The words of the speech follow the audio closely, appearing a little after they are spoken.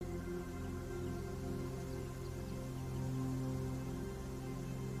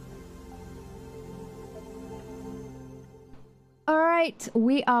All right,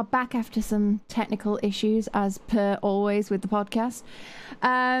 we are back after some technical issues, as per always with the podcast.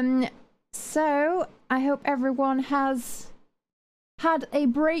 So I hope everyone has had a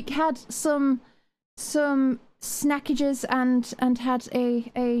break, had some snackages, and had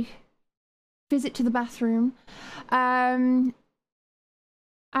a visit to the bathroom. As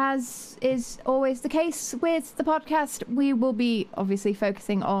is always the case with the podcast, we will be obviously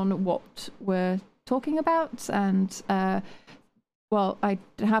focusing on what we're talking about, and well, I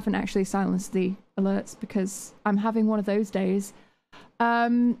haven't actually silenced the alerts because I'm having one of those days.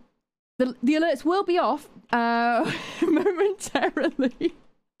 The alerts will be off momentarily,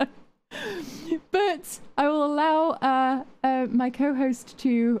 but I will allow my co-host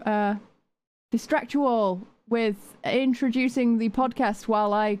to distract you all with introducing the podcast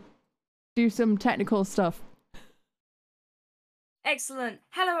while I do some technical stuff. Excellent.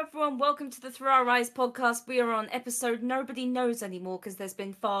 Hello, everyone. Welcome to the Through Our Eyes podcast. We are on episode nobody knows anymore because there's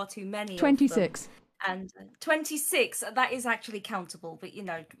been far too many. 26. And 26, that is actually countable, but you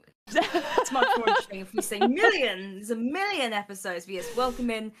know, it's much more interesting if we say millions, a million episodes. But yes, welcome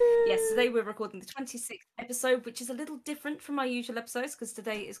in. Yes, today we're recording the 26th episode, which is a little different from our usual episodes because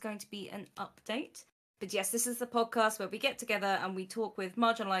today is going to be an update. But yes, this is the podcast where we get together and we talk with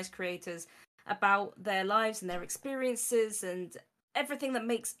marginalized creators about their lives and their experiences and everything that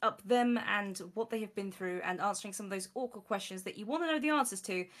makes up them and what they have been through, and answering some of those awkward questions that you want to know the answers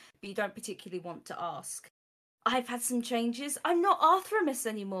to, but you don't particularly want to ask. I've had some changes. I'm not Arthremis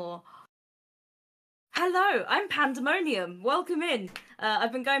anymore. Hello, I'm Pandemonium. Welcome in.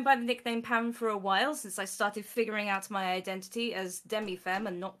 I've been going by the nickname Pan for a while, since I started figuring out my identity as demi-femme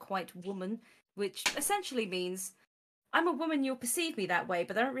and not quite woman, which essentially means I'm a woman, you'll perceive me that way,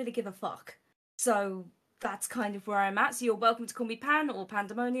 but I don't really give a fuck. So that's kind of where I'm at. So you're welcome to call me Pan or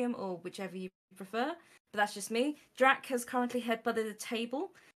Pandemonium or whichever you prefer. But that's just me. Drac has currently headbutted a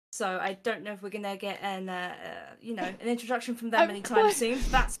table, so I don't know if we're gonna get an introduction from them anytime soon.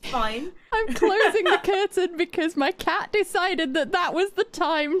 That's fine. I'm closing the curtain because my cat decided that was the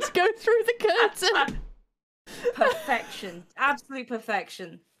time to go through the curtain. Perfection. Absolute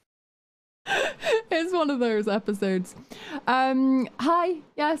perfection. It's one of those episodes. Hi,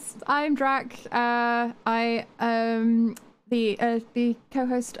 yes, I'm Drac. I am the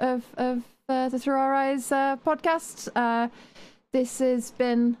co-host of the Through Our Eyes podcast. This has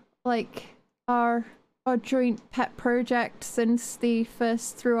been like our joint pet project since the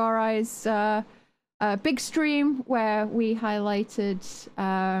first Through Our Eyes big stream, where we highlighted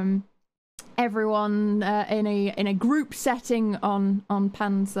everyone in a group setting on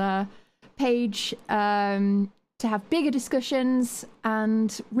Pan's page to have bigger discussions,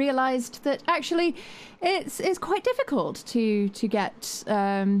 and realized that actually it's quite difficult to get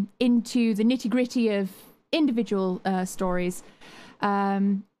into the nitty-gritty of individual stories.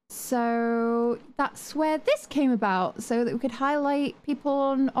 So that's where this came about, so that we could highlight people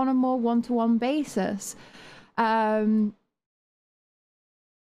on a more one-to-one basis. I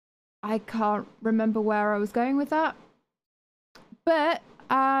can't remember where I was going with that, but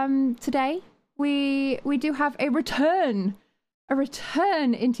today we do have a return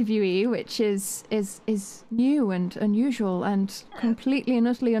interviewee, which is new and unusual and completely and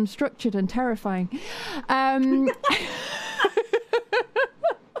utterly unstructured and terrifying.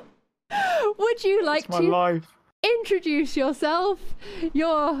 Would you like to introduce yourself,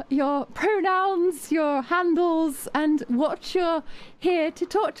 your pronouns, your handles, and what you're here to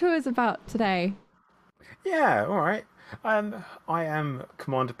talk to us about today? Yeah, all right. I am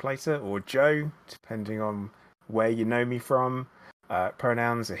Commander Plater, or Joe, depending on where you know me from.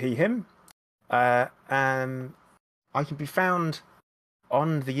 Pronouns are he, him. And I can be found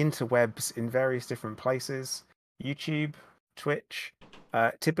on the interwebs in various different places. YouTube, Twitch.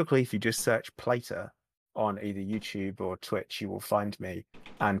 Typically, if you just search Plater on either YouTube or Twitch, you will find me.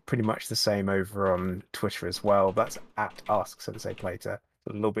 And pretty much the same over on Twitter as well. That's at Ask Sensei Plater.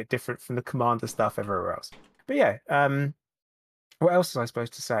 A little bit different from the Commander stuff everywhere else. But yeah, what else was I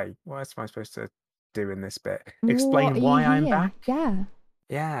supposed to say? What else am I supposed to do in this bit? Explain why I'm back? Yeah.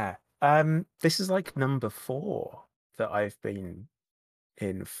 Yeah. This is like number 4 that I've been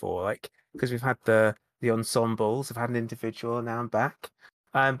in for, like, because we've had the ensembles, I've had an individual, and now I'm back.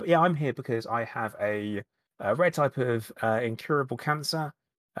 But yeah, I'm here because I have a rare type of incurable cancer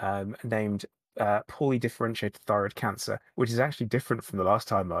named poorly differentiated thyroid cancer, which is actually different from the last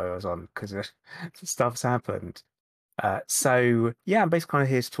time I was on because stuff's happened. So yeah, I'm basically kind of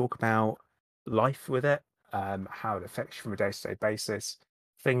here to talk about life with it, how it affects you from a day-to-day basis,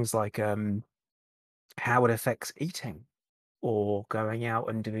 things like how it affects eating, or going out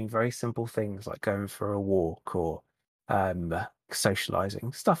and doing very simple things like going for a walk, or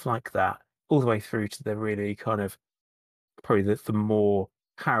socializing, stuff like that, all the way through to the really kind of probably the more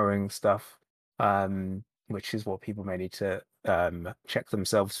harrowing stuff, which is what people may need to check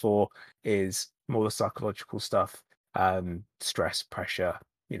themselves for, is more the psychological stuff, stress, pressure,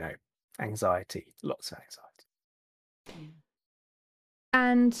 anxiety, lots of anxiety.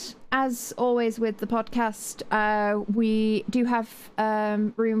 And as always with the podcast, we do have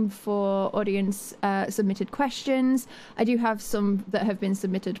room for audience submitted questions. I do have some that have been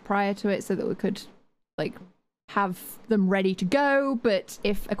submitted prior to it so that we could have them ready to go. But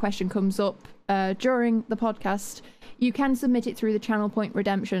if a question comes up during the podcast, you can submit it through the Channel Point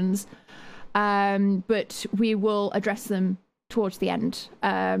Redemptions. But we will address them towards the end,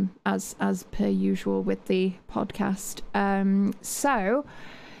 as per usual with the podcast.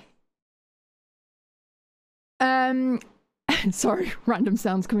 Sorry, random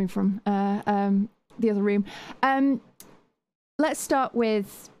sounds coming from the other room. Let's start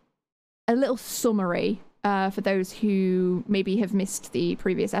with a little summary for those who maybe have missed the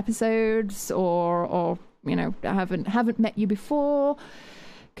previous episodes or haven't met you before.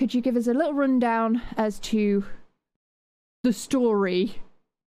 Could you give us a little rundown as to the story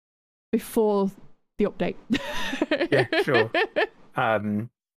before the update? Yeah, sure.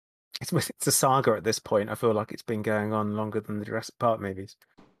 It's a saga at this point. I feel like it's been going on longer than the Jurassic Park movies.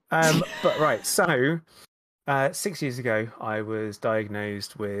 But right, so 6 years ago, I was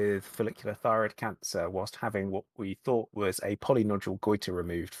diagnosed with follicular thyroid cancer whilst having what we thought was a polynodule goiter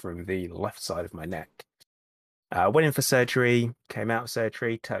removed from the left side of my neck. Went in for surgery, came out of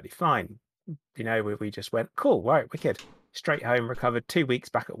surgery, totally fine. We just went, cool, right, wicked. Straight home, recovered, 2 weeks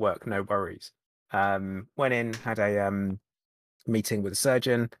back at work, no worries. Went in, had a meeting with a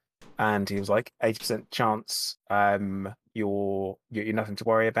surgeon, and he was like, 80% chance you're nothing to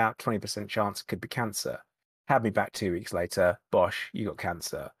worry about, 20% chance it could be cancer. Had me back 2 weeks later, bosh, you got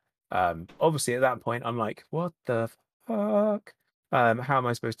cancer. Obviously at that point I'm like, what the fuck? How am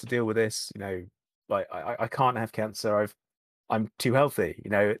I supposed to deal with this? I can't have cancer. I'm too healthy.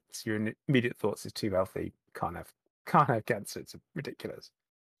 It's your immediate thoughts is too healthy. Can't have cancer. It's ridiculous.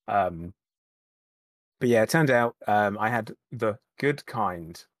 But yeah, it turned out I had the good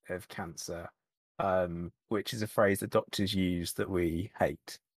kind of cancer, which is a phrase that doctors use that we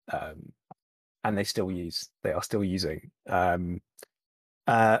hate, and they are still using,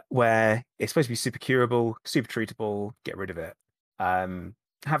 where it's supposed to be super curable, super treatable, get rid of it.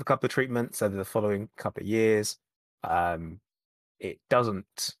 Have a couple of treatments over the following couple of years. It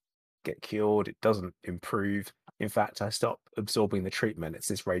doesn't get cured. It doesn't improve. In fact, I stopped absorbing the treatment. It's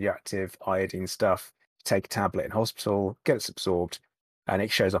this radioactive iodine stuff. You take a tablet in hospital, get it absorbed, and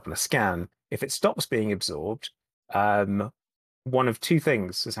it shows up on a scan. If it stops being absorbed, one of two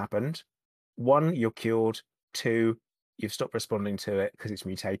things has happened. One, you're cured. Two, you've stopped responding to it because it's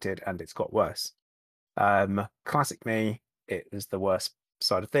mutated and it's got worse. Classic me, it was the worst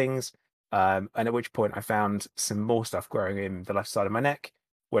side of things. And at which point I found some more stuff growing in the left side of my neck.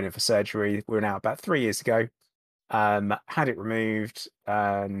 Went in for surgery. We were now about 3 years ago. Had it removed,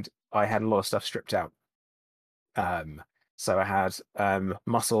 and I had a lot of stuff stripped out. So I had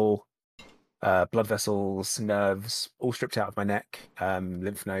muscle, blood vessels, nerves, all stripped out of my neck,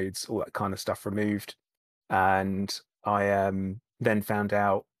 lymph nodes, all that kind of stuff removed. And I then found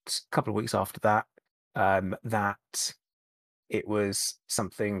out a couple of weeks after that that it was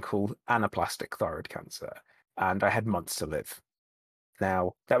something called anaplastic thyroid cancer, and I had months to live.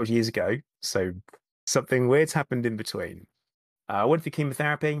 Now, that was years ago, so something weird's happened in between. I went through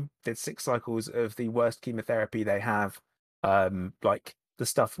chemotherapy, did 6 cycles of the worst chemotherapy they have, like the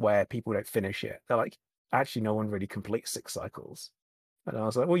stuff where people don't finish it. They're like, actually, no one really completes 6 cycles. And I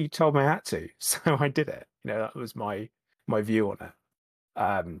was like, well, you told me I had to, so I did it. That was my view on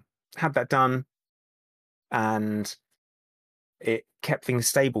it. Had that done, and it kept things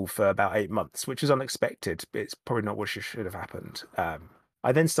stable for about 8 months, which was unexpected, but it's probably not what should have happened.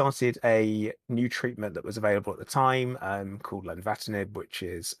 I then started a new treatment that was available at the time, called lenvatinib, which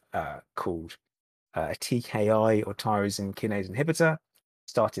is called a TKI, or tyrosine kinase inhibitor.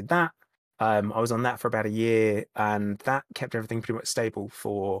 Started that. I was on that for about a year, and that kept everything pretty much stable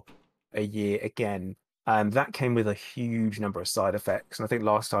for a year again. That came with a huge number of side effects, and I think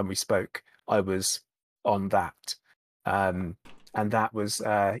last time we spoke, I was on that. And that was,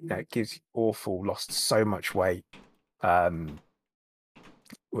 it gives you awful, lost so much weight.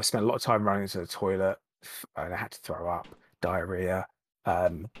 We spent a lot of time running to the toilet, and I had to throw up, diarrhea,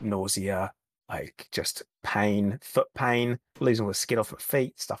 nausea, like just pain, foot pain, losing all the skin off my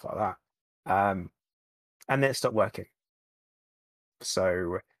feet, stuff like that. And then it stopped working.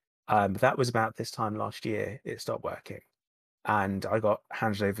 So That was about this time last year. It stopped working, and I got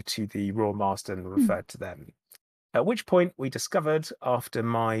handed over to the Royal Marsden and referred to them. At which point we discovered, after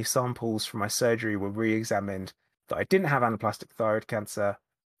my samples from my surgery were re-examined, that I didn't have anaplastic thyroid cancer.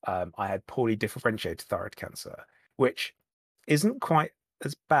 I had poorly differentiated thyroid cancer, which isn't quite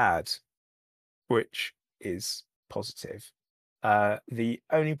as bad, which is positive. The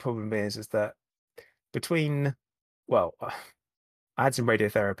only problem is that between, well, I had some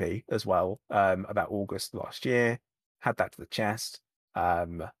radiotherapy as well, about August last year, had that to the chest.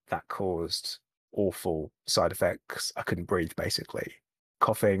 That caused awful side effects. I couldn't breathe, basically.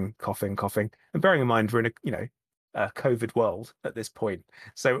 Coughing. And bearing in mind, we're in a COVID world at this point.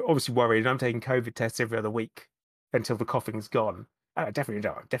 So obviously worried. And I'm taking COVID tests every other week until the coughing's gone. And I definitely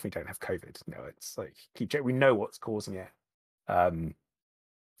don't have COVID. No, it's like, we know what's causing it.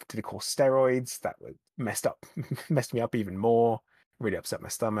 Did it cause steroids? That messed me up even more. Really upset my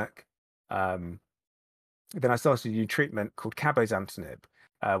stomach. Then I started a new treatment called cabozantinib,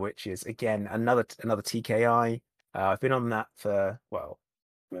 which is again another TKI. I've been on that for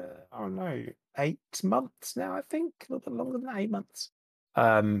I don't know, 8 months now. I think a little bit longer than 8 months.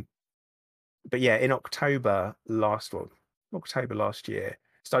 But yeah, in October last year,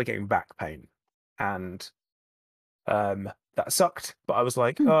 started getting back pain, and that sucked. But I was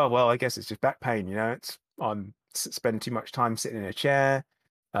like, oh well, I guess it's just back pain. I'm spend too much time sitting in a chair.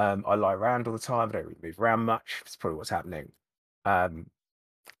 I lie around all the time. I don't really move around much. It's probably what's happening.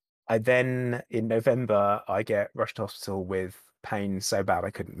 I then, in November, I get rushed to hospital with pain so bad I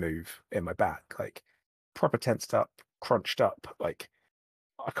couldn't move in my back, like proper tensed up, crunched up. Like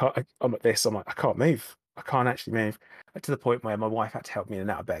I'm like this. I'm like, I can't move. I can't actually move. To the point where my wife had to help me in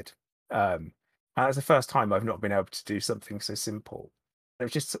and out of bed. And it's the first time I've not been able to do something so simple. It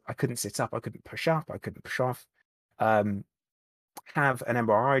was just, I couldn't sit up. I couldn't push up. I couldn't push off. Have an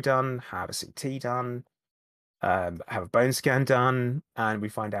MRI done, have a CT done, have a bone scan done, and we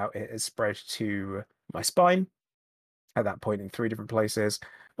find out it has spread to my spine at that point in 3 different places,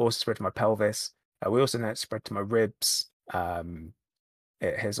 also spread to my pelvis. We also know it's spread to my ribs.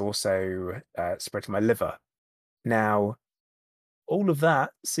 It has also spread to my liver. Now, all of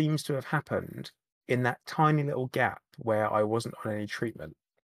that seems to have happened in that tiny little gap where I wasn't on any treatment.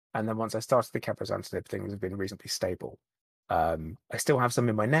 And then once I started the cabozantinib, things have been reasonably stable. I still have some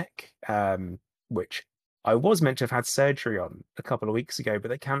in my neck, which I was meant to have had surgery on a couple of weeks ago, but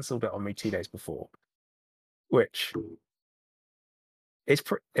they cancelled it on me 2 days before. Which if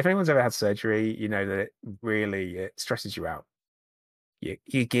anyone's ever had surgery, you know that it stresses you out.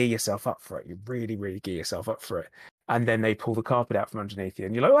 You gear yourself up for it. You really, really gear yourself up for it. And then they pull the carpet out from underneath you,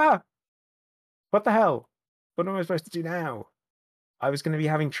 and you're like, what the hell? What am I supposed to do now? I was going to be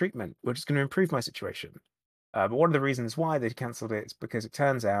having treatment, which is going to improve my situation. But one of the reasons why they cancelled it is because it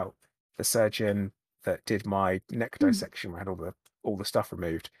turns out the surgeon that did my neck dissection, where I had all the stuff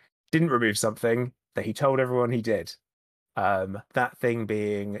removed, didn't remove something that he told everyone he did. That thing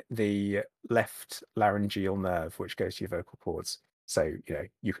being the left laryngeal nerve, which goes to your vocal cords, so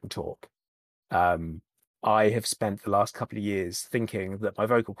you can talk. I have spent the last couple of years thinking that my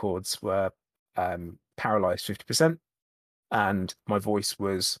vocal cords were paralyzed 50%, and my voice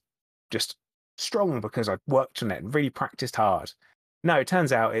was just strong because I worked on it and really practiced hard. No, it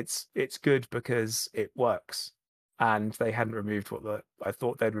turns out it's good because it works, and they hadn't removed what I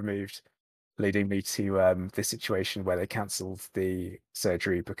thought they'd removed, leading me to this situation where they cancelled the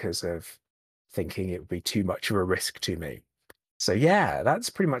surgery because of thinking it would be too much of a risk to me. So yeah, that's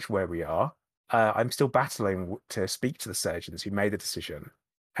pretty much where we are. I'm still battling to speak to the surgeons who made the decision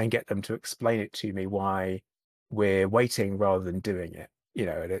and get them to explain it to me why we're waiting rather than doing it.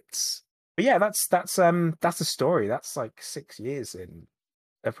 But yeah, that's a story. That's like 6 years in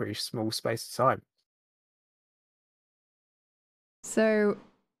a pretty small space of time. So,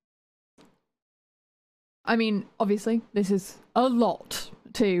 I mean, obviously, this is a lot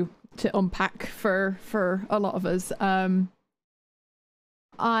to unpack for a lot of us.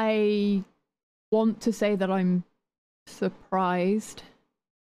 I want to say that I'm surprised,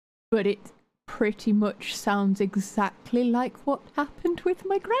 but it pretty much sounds exactly like what happened with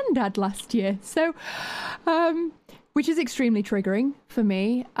my granddad last year. So, which is extremely triggering for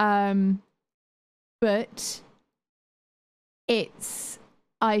me. But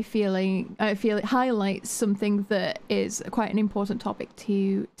I feel it highlights something that is quite an important topic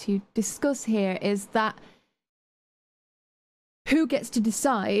to discuss here, is that who gets to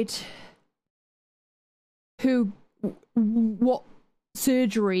decide what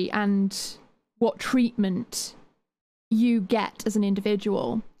surgery and what treatment you get as an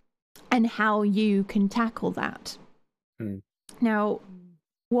individual and how you can tackle that. Now,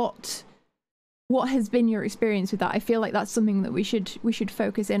 what has been your experience with that? I feel like that's something that we should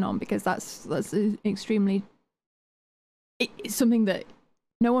focus in on, because that's extremely, it's something that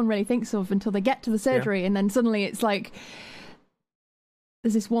no one really thinks of until they get to the surgery, and then suddenly it's like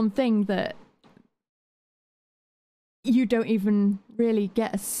there's this one thing that you don't even really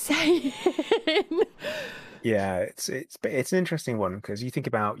get a say in. Yeah, it's an interesting one, because you think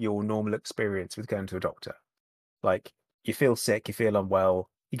about your normal experience with going to a doctor. Like, you feel sick, you feel unwell,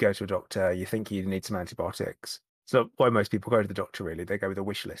 you go to a doctor, you think you need some antibiotics. So why most people go to the doctor, really, they go with a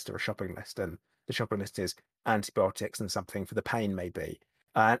wish list or a shopping list, and the shopping list is antibiotics and something for the pain, maybe.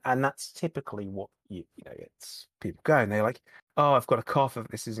 And that's typically what it's people go and they're like, oh, I've got a cough, if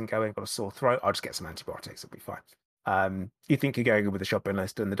this isn't going, I've got a sore throat, I'll just get some antibiotics, it'll be fine. You think you're going with a shopping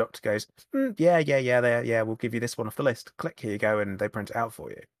list, and the doctor goes, yeah, we'll give you this one off the list. Click, here you go, and they print it out for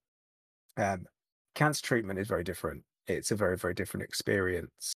you. Cancer treatment is very different. It's a very, very different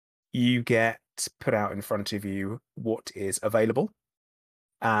experience. You get put out in front of you what is available,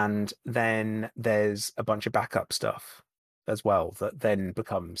 and then there's a bunch of backup stuff as well that then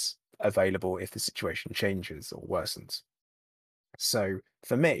becomes available if the situation changes or worsens. So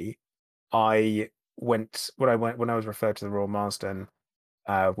for me, when I was referred to the Royal Marsden,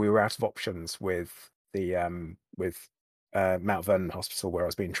 we were out of options with the Mount Vernon Hospital where I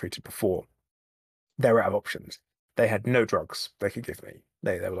was being treated before. They were out of options. They had no drugs they could give me.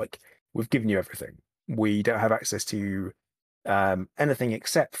 They were like, we've given you everything. We don't have access to anything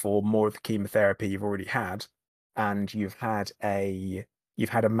except for more of the chemotherapy you've already had, and you've had a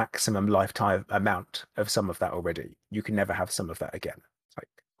maximum lifetime amount of some of that already. You can never have some of that again. It's like,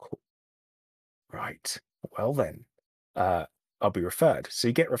 cool. Right. Well then, I'll be referred. So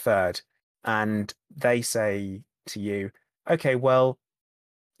you get referred, and they say to you, okay, well,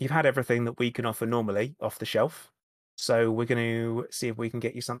 you've had everything that we can offer normally off the shelf, so we're going to see if we can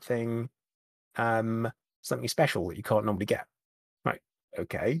get you something special that you can't normally get. Right.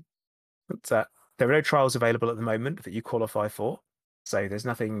 Okay. There are no trials available at the moment that you qualify for. So there's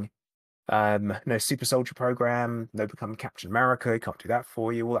nothing, no super soldier program, no become Captain America, can't do that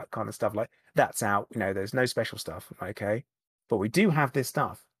for you, all that kind of stuff. Like, that's out. There's no special stuff. Okay. But we do have this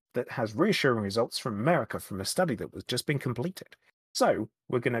stuff that has reassuring results from America, from a study that was just been completed. So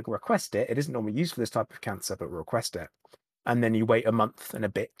we're going to request it. It isn't normally used for this type of cancer, but we'll request it. And then you wait a month and a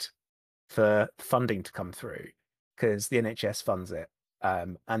bit for funding to come through, because the NHS funds it,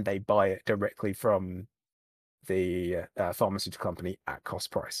 and they buy it directly from the pharmaceutical company at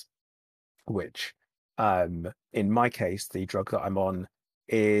cost price, which in my case, the drug that I'm on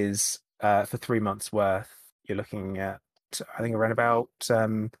is for 3 months worth, you're looking at, I think, around about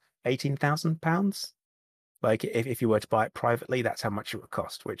 £18,000. Like, if you were to buy it privately, that's how much it would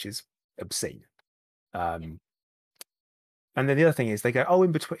cost, which is obscene. And then the other thing is, they go, oh,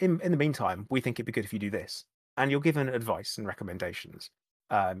 in the meantime, we think it'd be good if you do this, and you're given advice and recommendations.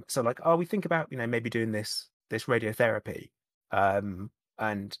 So like, oh, we think about maybe doing this radiotherapy.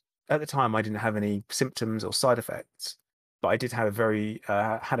 And at the time, I didn't have any symptoms or side effects, but I did have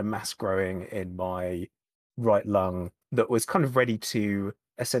had a mass growing in my right lung that was kind of ready to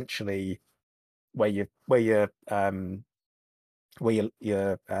essentially where your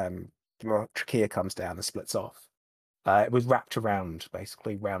trachea comes down and splits off. It was wrapped around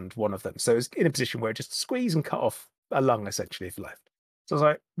one of them, so it was in a position where it just squeeze and cut off a lung essentially if left. So I was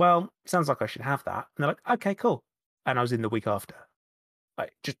like, well, sounds like I should have that. And they're like, okay, cool. And I was in the week after,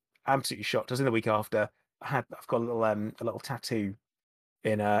 like, just absolutely shocked. I was in the week after. I've got a little tattoo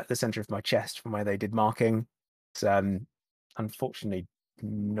in the center of my chest from where they did marking. It's unfortunately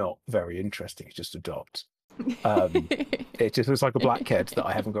not very interesting. It's just a dot. It just looks like a blackhead that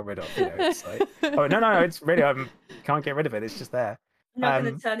I haven't got rid of. It's like, oh no, it's really, can't get rid of it. It's just there. I'm not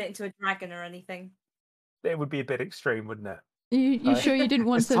going to turn it into a dragon or anything. It would be a bit extreme, wouldn't it? You sure you didn't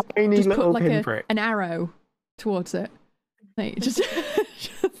want to just put like an arrow towards it? Like, just...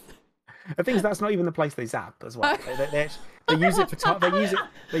 The thing is, that's not even the place they zap as well. They use it for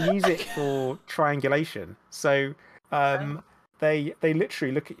they use it for triangulation. So they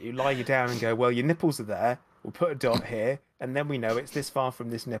literally look at you, lie you down, and go, well, your nipples are there. We'll put a dot here, and then we know it's this far from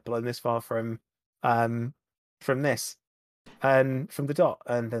this nipple and this far from this, and from the dot,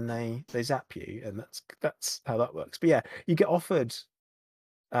 and then they zap you, and that's how that works. But yeah, you get offered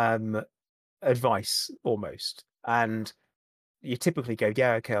advice almost, and you typically go,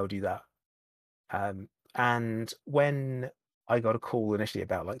 yeah, okay, I'll do that. And when I got a call initially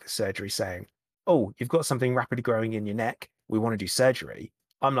about like the surgery saying, oh, you've got something rapidly growing in your neck, we want to do surgery,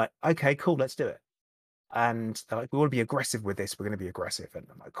 I'm like, okay, cool, let's do it. And they're like, we want to be aggressive with this, we're going to be aggressive. And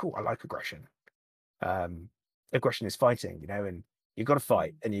I'm like, cool, I like aggression. Aggression is fighting, and You've got to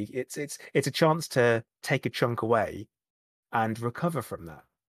fight, and it's a chance to take a chunk away and recover from that.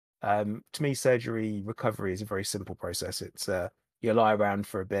 To me, surgery recovery is a very simple process. It's you lie around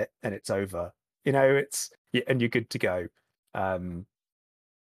for a bit and it's over. And you're good to go. And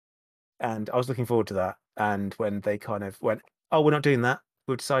I was looking forward to that. And when they kind of went, "Oh, we're not doing that.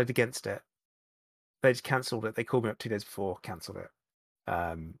 We've decided against it," they just cancelled it. They called me up 2 days before, cancelled it.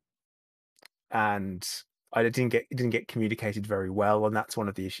 And it didn't get communicated very well, and that's one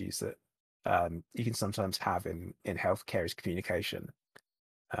of the issues that you can sometimes have in healthcare is communication.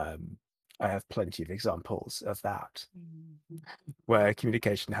 I have plenty of examples of that where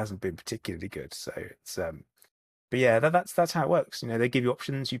communication hasn't been particularly good. So it's but yeah, that's how it works. They give you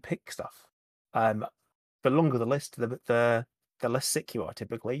options, you pick stuff. The longer the list, the less sick you are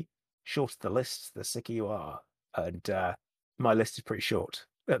typically. Shorter the list, the sicker you are. And my list is pretty short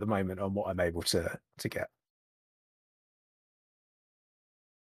at the moment on what I'm able to get.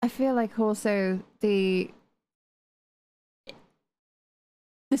 I feel like also the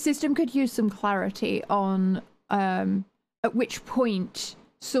system could use some clarity on at which point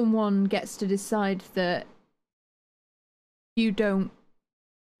someone gets to decide that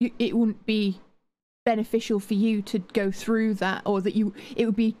it wouldn't be beneficial for you to go through that, or that it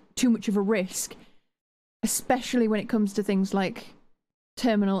would be too much of a risk, especially when it comes to things like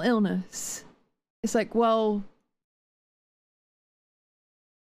terminal illness. It's like, well,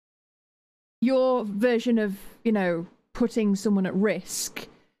 your version of, putting someone at risk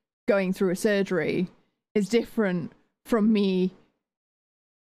going through a surgery is different from me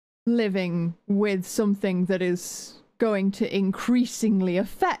living with something that is going to increasingly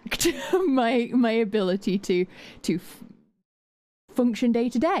affect my ability to function day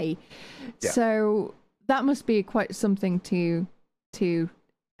to day. Yeah. So that must be quite something to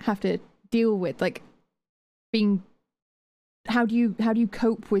have to deal with, like being. How do you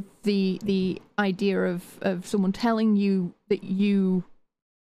cope with the idea of someone telling you that you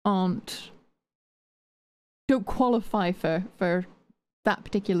don't qualify for that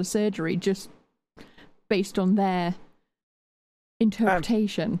particular surgery just based on their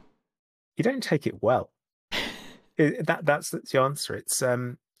interpretation? You don't take it well. That's the answer. It's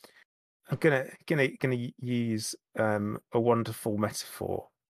I'm gonna use a wonderful metaphor.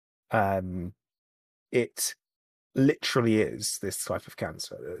 It literally is this type of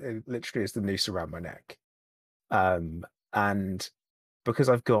cancer. It literally is the noose around my neck. And because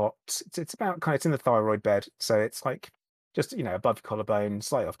I've got, it's about it's in the thyroid bed, so it's like just above the collarbone,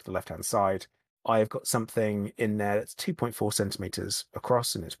 slightly off to the left hand side. I have got something in there that's 2.4 centimeters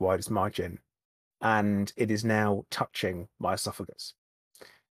across in its widest margin, and it is now touching my esophagus.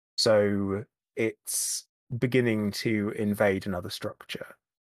 So it's beginning to invade another structure.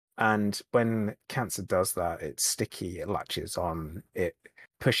 And when cancer does that, it's sticky, it latches on, it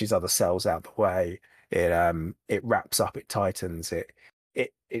pushes other cells out the way, it wraps up, it tightens,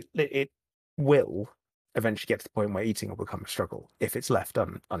 it will eventually get to the point where eating will become a struggle if it's left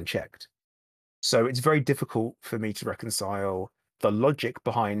unchecked. So it's very difficult for me to reconcile the logic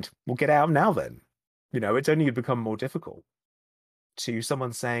behind, well, get out now then. It's only become more difficult, to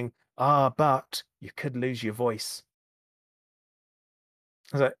someone saying, but you could lose your voice.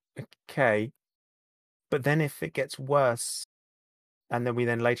 I was like, okay, but then if it gets worse, and then we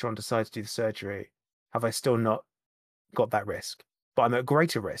later on decide to do the surgery, have I still not got that risk? But I'm at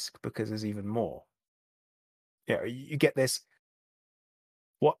greater risk because there's even more. You get this.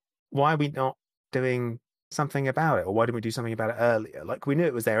 Why are we not doing something about it, or why didn't we do something about it earlier? Like, we knew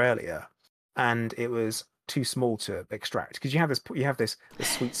it was there earlier, and it was too small to extract, because you have this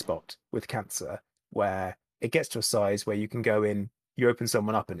sweet spot with cancer where it gets to a size where you can go in. You open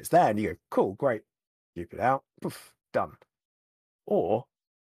someone up and it's there, and you go, cool, great. You put it out, poof, done. Or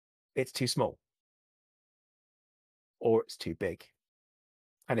it's too small, or it's too big.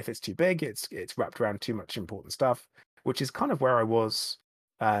 And if it's too big, it's wrapped around too much important stuff, which is kind of where I was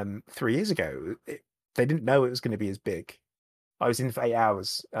 3 years ago. They didn't know it was going to be as big. I was in for 8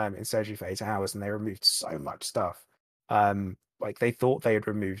 hours, in surgery for 8 hours, and they removed so much stuff. Like, they thought they had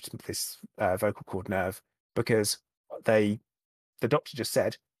removed this vocal cord nerve because the doctor just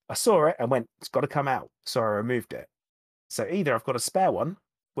said, I saw it and went, it's got to come out. So I removed it. So either I've got a spare one,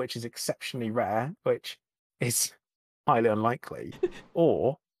 which is exceptionally rare, which is highly unlikely,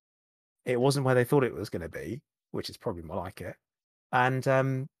 or it wasn't where they thought it was going to be, which is probably more like it. And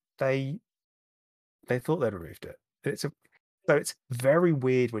they thought they'd removed it. So it's very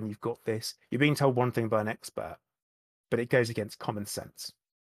weird when you've got this. You're being told one thing by an expert, but it goes against common sense.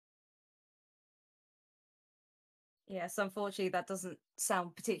 Yes, unfortunately, that doesn't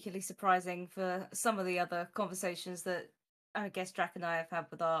sound particularly surprising for some of the other conversations that I guess Drac and I have had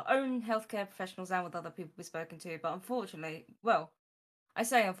with our own healthcare professionals and with other people we've spoken to. But unfortunately, well, I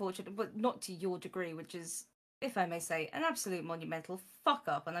say unfortunately, but not to your degree, which is, if I may say, an absolute monumental fuck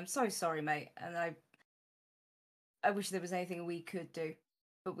up. And I'm so sorry, mate. And I wish there was anything we could do,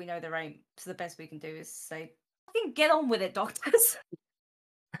 but we know there ain't. So the best we can do is say, fucking get on with it, doctors.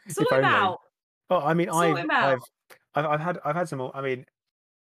 Sort If him only. out. Well, I mean, Sort him out. I've had some more. I mean,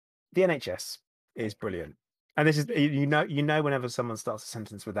 the NHS is brilliant, and this is you know whenever someone starts a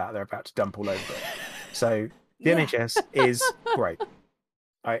sentence with that, they're about to dump all over it. So the Yeah. NHS is great.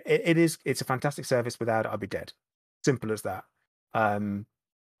 It's a fantastic service. Without it, I'd be dead. Simple as that.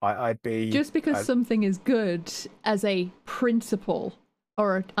 I'd be Just because something is good as a principle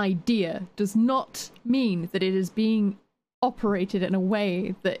or an idea does not mean that it is being operated in a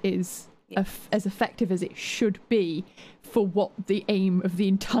way that is as effective as it should be for what the aim of the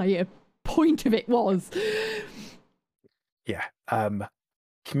entire point of it was. Yeah.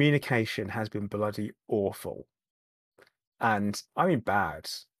 Communication has been bloody awful. And I mean bad,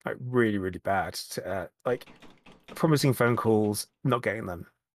 like really, really bad. Like promising phone calls, not getting them.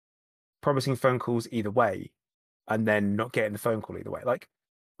 Promising phone calls either way, and then not getting the phone call either way. Like,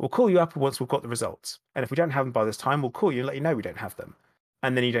 we'll call you up once we've got the results. And if we don't have them by this time, we'll call you and let you know we don't have them.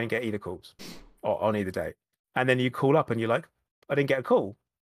 And then you don't get either calls on either day. And then you call up and you're like, I didn't get a call.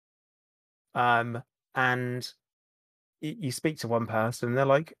 And you speak to one person and they're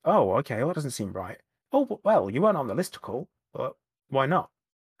like, oh, okay, well, that doesn't seem right. Oh, well, you weren't on the list to call. But why not?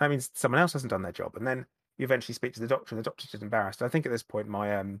 That means someone else hasn't done their job. And then you eventually speak to the doctor and the doctor's just embarrassed. I think at this point,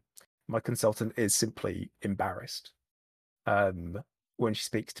 my consultant is simply embarrassed when she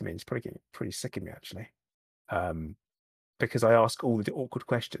speaks to me. It's probably getting pretty sick of me, actually, because I ask all the awkward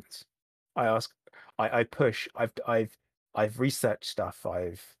questions. I push. I've researched stuff.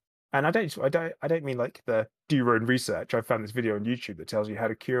 And I don't mean like the do your own research. I found this video on YouTube that tells you how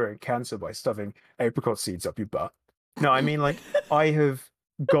to cure cancer by stuffing apricot seeds up your butt. No, I mean like I have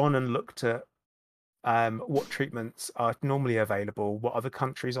gone and looked at what treatments are normally available, what other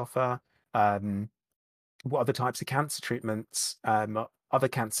countries offer, what other types of cancer treatments other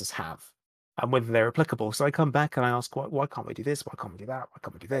cancers have, and whether they're applicable. So I come back and I ask, why can't we do this? Why can't we do that? Why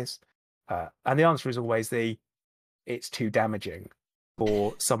can't we do this? And the answer is always it's too damaging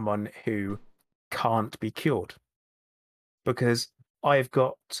for someone who can't be cured, because I've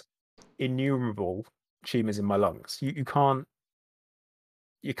got innumerable tumors in my lungs. You can't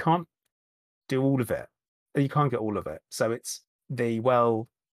do all of it. You can't get all of it. So it's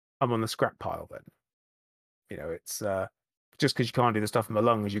I'm on the scrap pile then. You know, it's just because you can't do the stuff in my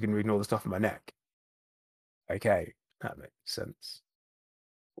lungs, you can ignore the stuff in my neck. Okay, that makes sense.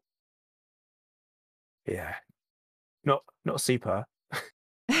 Yeah, not super.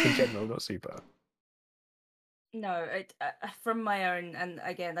 In general, not super. No, from my own, and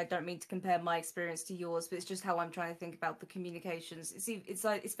again, I don't mean to compare my experience to yours, but it's just how I'm trying to think about the communications.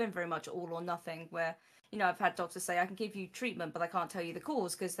 It's been very much all or nothing, where I've had doctors say I can give you treatment, but I can't tell you the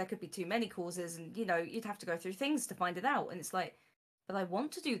cause because there could be too many causes, and you'd have to go through things to find it out. And it's like, but I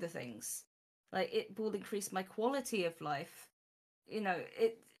want to do the things, like it will increase my quality of life.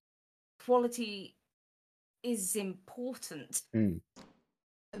 Quality is important.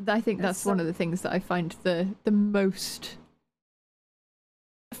 I think that's one of the things that I find the most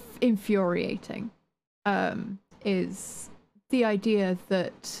infuriating, is the idea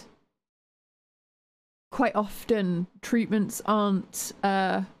that quite often treatments aren't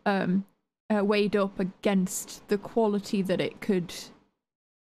weighed up against the quality that it could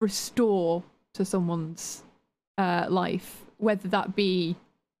restore to someone's life, whether that be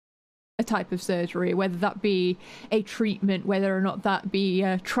a type of surgery, whether that be a treatment, whether or not that be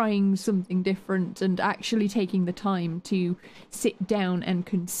trying something different and actually taking the time to sit down and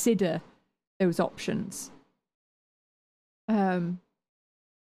consider those options. Often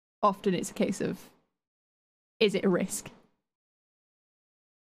it's a case of, is it a risk?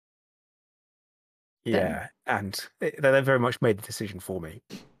 Yeah, and they very much made the decision for me.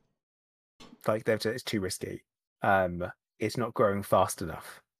 Like it's too risky. It's not growing fast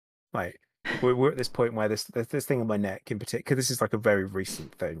enough. Like we're at this point where there's this thing on my neck in particular. This is like a very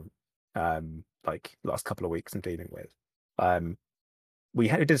recent thing. Like last couple of weeks I'm dealing with. We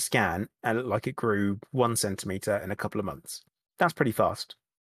did a scan and it looked like it grew 1 centimeter in a couple of months. That's pretty fast.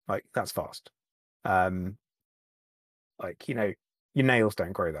 Like that's fast. Like your nails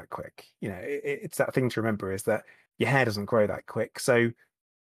don't grow that quick. It's that thing to remember is that your hair doesn't grow that quick. So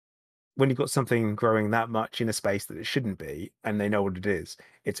when you've got something growing that much in a space that it shouldn't be, and they know what it is,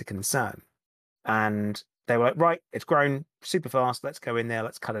 it's a concern. And they were like, right, it's grown super fast. Let's go in there.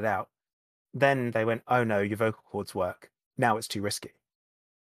 Let's cut it out. Then they went, oh no, your vocal cords work. now it's too risky.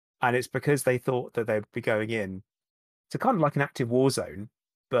 And it's because they thought that they'd be going in to kind of like an active war zone,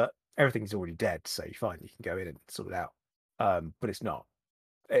 but everything's already dead, so you're fine. You can go in and sort it out. But it's not.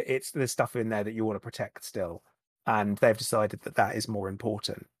 There's stuff in there that you want to protect still, and they've decided that that is more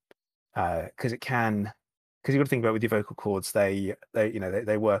important because it can. Because you've got to think about with your vocal cords, they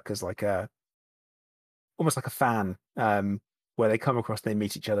work as like almost like a fan, where they come across and they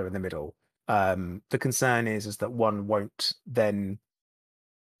meet each other in the middle. The concern is that one won't then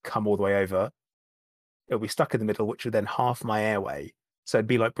come all the way over. It'll be stuck in the middle, which would then half my airway. So it'd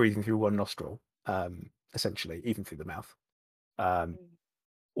be like breathing through one nostril, essentially, even through the mouth.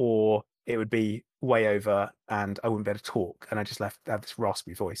 Or it would be way over and I wouldn't be able to talk and I just have this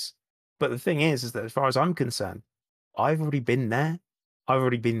raspy voice. But the thing is that as far as I'm concerned, I've already been there. I've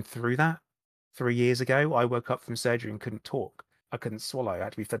already been through that. 3 years ago, I woke up from surgery and couldn't talk. I couldn't swallow. I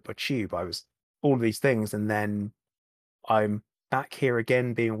had to be fed by tube. I was all of these things. And then I'm back here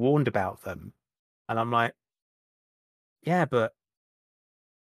again being warned about them. And I'm like, yeah, but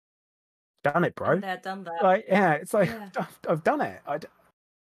done it, bro. They're done that. Like, yeah, it's like, Yeah. I've done it.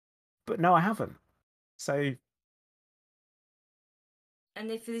 But no, I haven't. So. And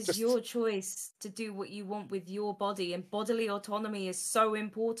if it's your choice to do what you want with your body, and bodily autonomy is so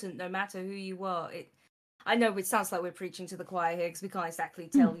important no matter who you are. I know it sounds like we're preaching to the choir here because we can't exactly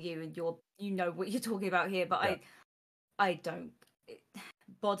tell you, and you know what you're talking about here, but yeah. I don't.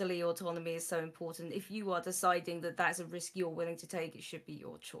 Bodily autonomy is so important. If you are deciding that that's a risk you're willing to take, it should be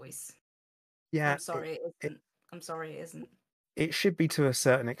your choice. Yeah. I'm sorry it isn't. I'm sorry it isn't. It should be to a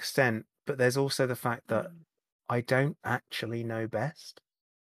certain extent, but there's also the fact that I don't actually know best.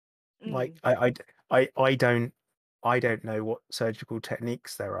 Like I don't know what surgical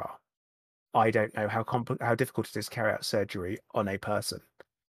techniques there are. I don't know how difficult it is to carry out surgery on a person.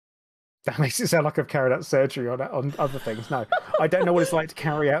 That makes it sound like I've carried out surgery on other things. No, I don't know what it's like to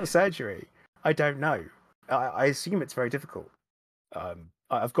carry out surgery. I don't know. I assume it's very difficult.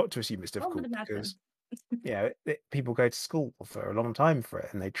 I've got to assume it's difficult because people go to school for a long time for it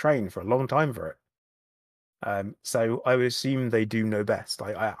and they train for a long time for it. So I would assume they do know best.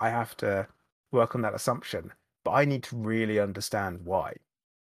 I have to work on that assumption, but I need to really understand why.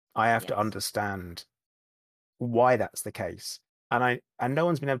 I have to understand why that's the case. And no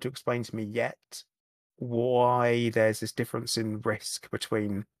one's been able to explain to me yet why there's this difference in risk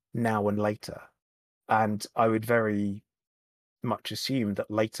between now and later. And I would very much assume that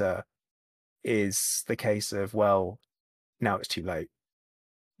later is the case of, well, now it's too late.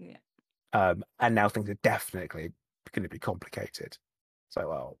 Yeah. And now things are definitely going to be complicated.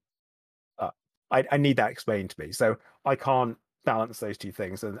 So, I need that explained to me. So I can't balance those two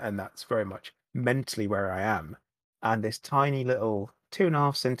things. And that's very much mentally where I am. And this tiny little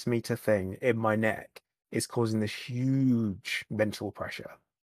 2.5 centimeter thing in my neck is causing this huge mental pressure,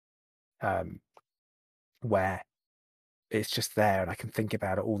 where it's just there and I can think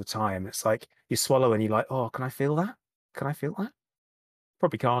about it all the time. It's like you swallow and you're like, oh, can I feel that? Can I feel that?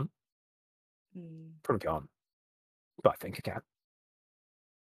 Probably can't. Probably can't. But I think I can.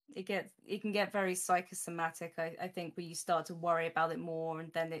 It can get very psychosomatic, I think, when you start to worry about it more,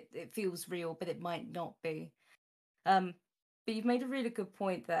 and then it feels real, but it might not be. But you've made a really good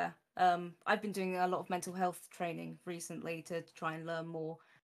point there. I've been doing a lot of mental health training recently to try and learn more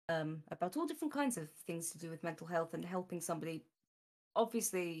about all different kinds of things to do with mental health and helping somebody.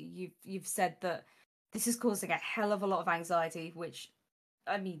 Obviously, you've said that this is causing a hell of a lot of anxiety, which,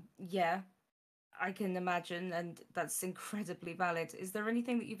 I mean, yeah, I can imagine, and that's incredibly valid. Is there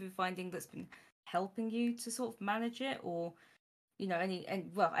anything that you've been finding that's been helping you to sort of manage it, or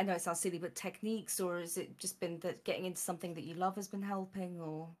well, I know it sounds silly, but techniques, or has it just been that getting into something that you love has been helping,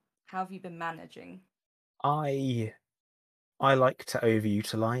 or how have you been managing? I like to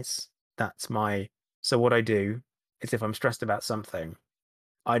overutilize. So what I do is if I'm stressed about something,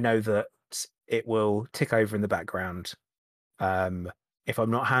 I know that it will tick over in the background. If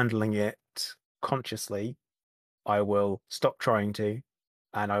I'm not handling it consciously, I will stop trying to,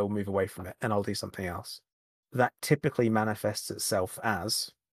 and I will move away from it, and I'll do something else. That typically manifests itself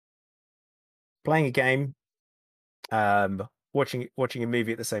as playing a game, watching a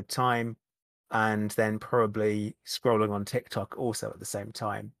movie at the same time, and then probably scrolling on TikTok also at the same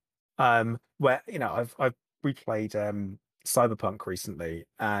time. Where I've replayed Cyberpunk recently,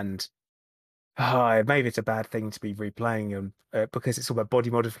 and maybe it's a bad thing to be replaying because it's all about body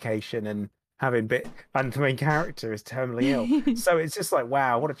modification and and the main character is terminally ill. So it's just like,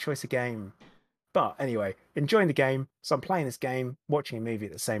 wow, what a choice of game. But anyway, enjoying the game. So I'm playing this game, watching a movie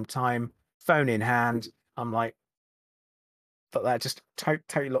at the same time, phone in hand. I'm like, but that just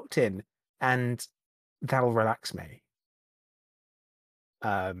totally locked in, and that'll relax me.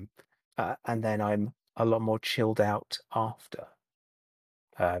 and then I'm a lot more chilled out after.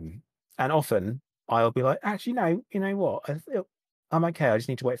 And often I'll be like, actually, no, you know what? I'm okay. I just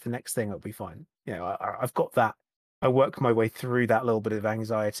need to wait for the next thing. It'll be fine. You know, I've got that. I work my way through that little bit of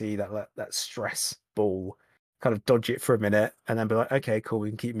anxiety, that stress ball, kind of dodge it for a minute, and then be like, okay, cool, we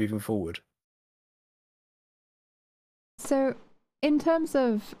can keep moving forward. So, in terms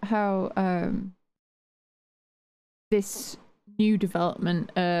of how this new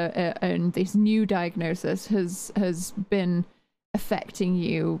development and this new diagnosis has been affecting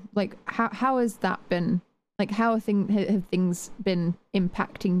you, like how has that been? Like, how have things been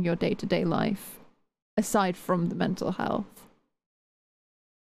impacting your day-to-day life, aside from the mental health?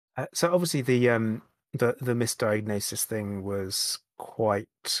 So obviously the misdiagnosis thing was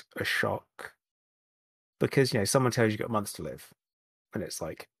quite a shock, because someone tells you got months to live, and it's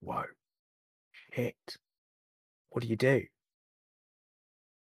like, whoa, shit, what do you do?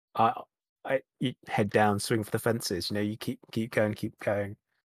 You head down, swing for the fences. You keep going,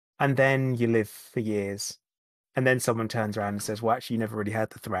 and then you live for years, and then someone turns around and says, well, actually, you never really had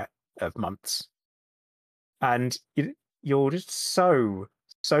the threat of months, and you're just so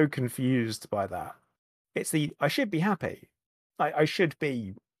confused by that. I should be happy. I should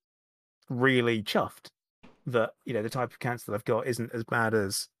be really chuffed that the type of cancer that I've got isn't as bad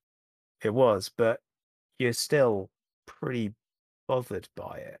as it was, but you're still pretty bothered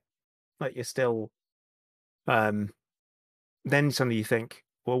by it. Like, you're still then suddenly you think,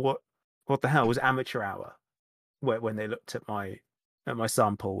 well, what the hell was amateur hour when they looked at my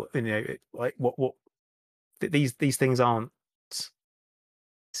sample? Like what these things aren't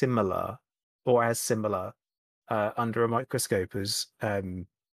similar or as similar under a microscope as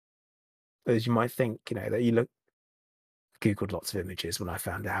you might think. That you Googled lots of images when I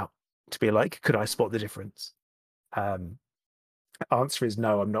found out, to be like, could I spot the difference? Answer is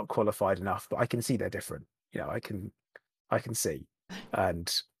no, I'm not qualified enough, but I can see they're different. I can see.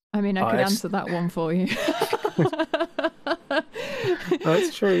 And I mean, I could answer that one for you.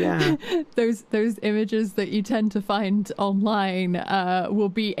 That's true, yeah. Those images that you tend to find online will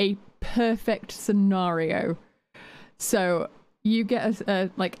be a perfect scenario. So you get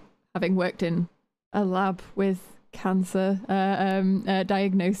like, having worked in a lab with cancer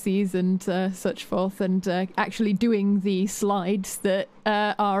diagnoses and such forth, and actually doing the slides that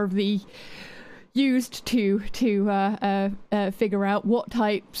are used to figure out what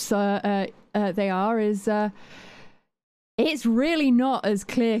types they are, is it's really not as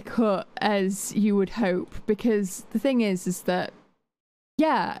clear cut as you would hope, because the thing is that,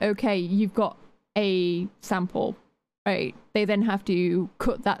 yeah, okay, you've got a sample, right? They then have to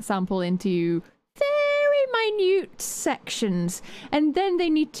cut that sample into very minute sections, and then they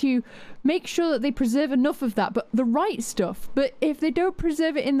need to make sure that they preserve enough of that, but the right stuff. But if they don't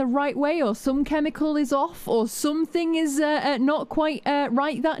preserve it in the right way, or some chemical is off, or something is not quite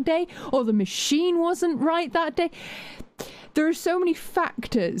right that day, or the machine wasn't right that day, there are so many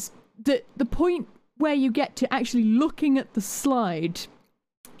factors that the point where you get to actually looking at the slide,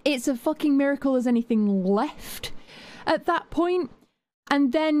 it's a fucking miracle there's anything left at that point.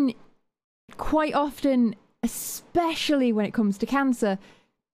 And then quite often, especially when it comes to cancer,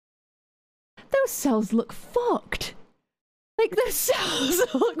 those cells look fucked. Like, those cells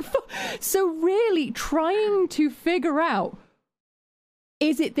look fucked. So really trying to figure out,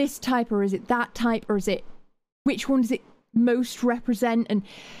 is it this type, or is it that type, or is it, which one does it most represent? And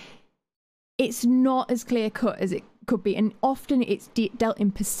it's not as clear cut as it could be, and often it's dealt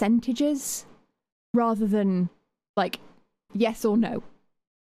in percentages rather than like yes or no.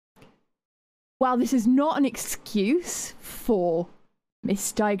 While this is not an excuse for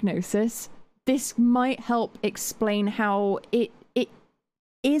misdiagnosis, this might help explain how it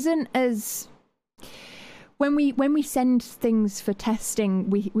isn't as, when we send things for testing,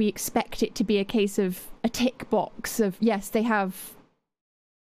 we expect it to be a case of a tick box of, yes, they have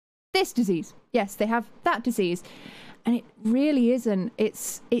this disease, yes, they have that disease, and it really isn't.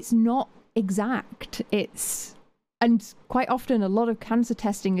 It's not exact. And quite often a lot of cancer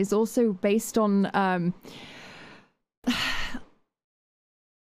testing is also based on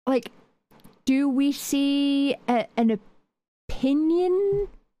like, do we see an opinion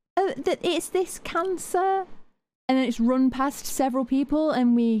that it's this cancer, and then it's run past several people,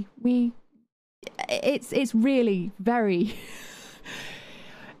 and it's really very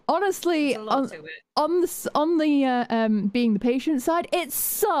honestly on the being the patient side, it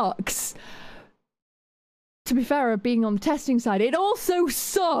sucks. To be fair, being on the testing side, it also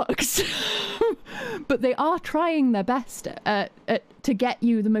sucks. But they are trying their best to get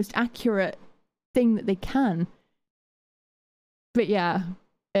you the most accurate thing that they can. but yeah,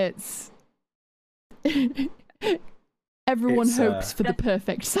 it's everyone It's hopes for the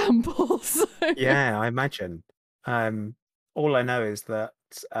perfect samples. yeah, I imagine. All I know is that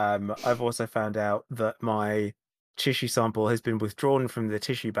I've also found out that my tissue sample has been withdrawn from the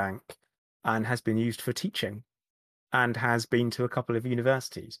tissue bank and has been used for teaching and has been to a couple of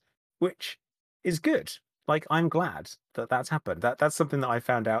universities, which is good. Like, I'm glad that that's happened. That's something that I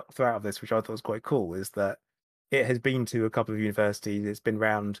found out throughout this, which I thought was quite cool, is that it has been to a couple of universities. It's been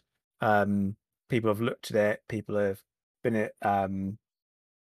round. People have looked at it. People have been at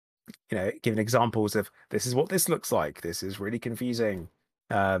given examples of this is what this looks like. This is really confusing.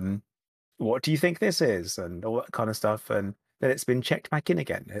 What do you think this is? And all that kind of stuff. And then it's been checked back in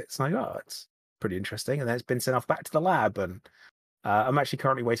again. It's like, oh, it's pretty interesting. And then it's been sent off back to the lab. And I'm actually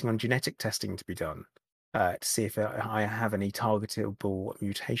currently waiting on genetic testing to be done to see if I have any targetable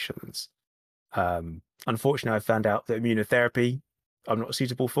mutations. Unfortunately, I found out that immunotherapy I'm not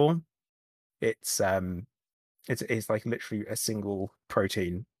suitable for. It's like literally a single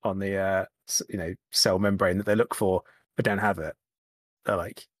protein on the cell membrane that they look for, but don't have it. They're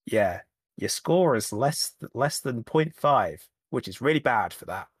like, yeah, your score is less than 0.5, which is really bad for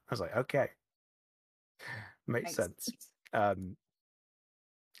that. I was like, okay, makes sense. But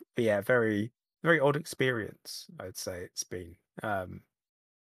yeah, very very odd experience, I'd say it's been. But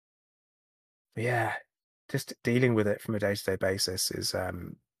yeah, just dealing with it from a day-to-day basis is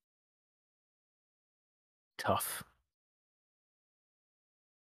tough.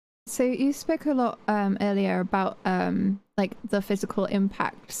 So you spoke a lot earlier about like the physical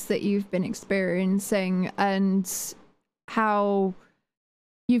impacts that you've been experiencing and how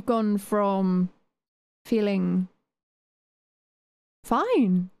you've gone from feeling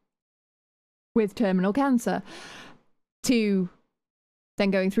fine with terminal cancer to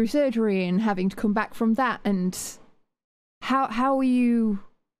then going through surgery and having to come back from that. And how are you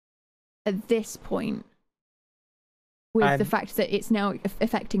at this point with the fact that it's now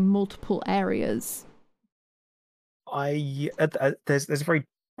affecting multiple areas? There's a very,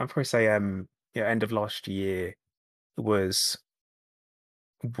 I'd probably say end of last year was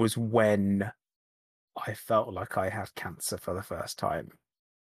when I felt like I had cancer for the first time,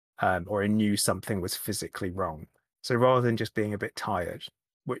 or I knew something was physically wrong. So rather than just being a bit tired,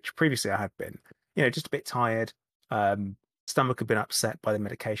 which previously I had been, just a bit tired, stomach had been upset by the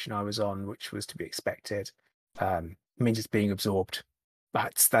medication I was on, which was to be expected. Means it's being absorbed.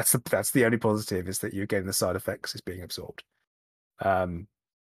 That's the only positive, is that you're getting the side effects is being absorbed. The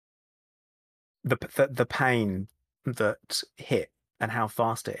pain that hit and how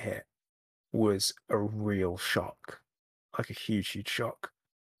fast it hit was a real shock, like a huge shock.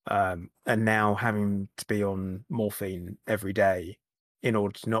 And now having to be on morphine every day in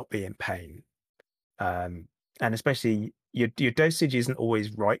order to not be in pain, and especially your dosage isn't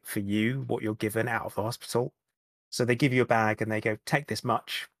always right for you, what you're given out of the hospital. So they give you a bag and they go, take this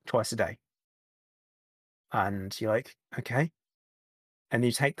much twice a day. And you're like, okay. And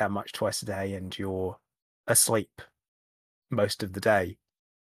you take that much twice a day and you're asleep most of the day,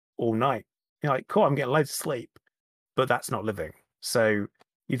 all night. You're like, cool, I'm getting loads of sleep, but that's not living. So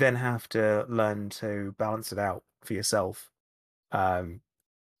you then have to learn to balance it out for yourself.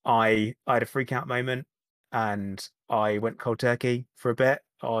 I had a freak out moment and I went cold turkey for a bit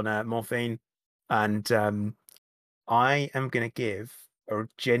on morphine. And I am going to give a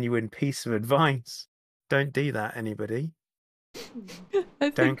genuine piece of advice. Don't do that, anybody.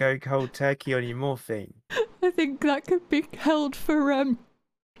 Don't go cold turkey on your morphine. I think that could be held for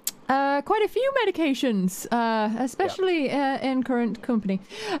quite a few medications, especially in current company.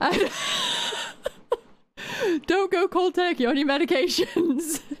 Don't go cold turkey on your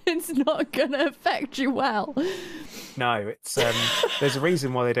medications. It's not going to affect you well. No, it's there's a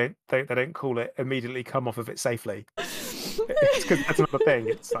reason why they don't call it immediately come off of it safely. It's because that's another thing.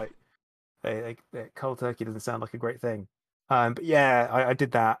 It's like cold turkey doesn't sound like a great thing. But yeah, I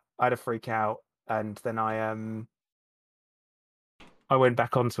did that. I had a freak out, and then I went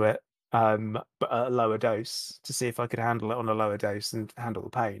back onto it, but at a lower dose to see if I could handle it on a lower dose and handle the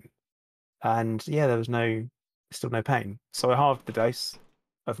pain. And yeah, there was still no pain. So I halved the dose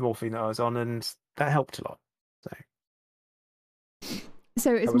of morphine that I was on, and that helped a lot.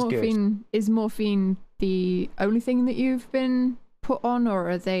 So is morphine the only thing that you've been put on, or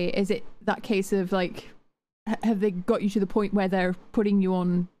is it that case of like, have they got you to the point where they're putting you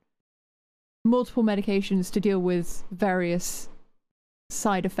on multiple medications to deal with various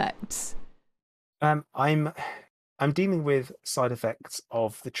side effects? I'm dealing with side effects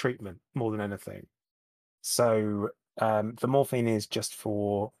of the treatment more than anything. So the morphine is just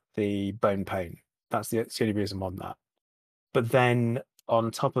for the bone pain. That's the only reason I'm on that. But then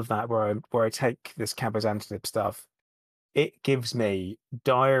on top of that, where I take this cabozantinib stuff, it gives me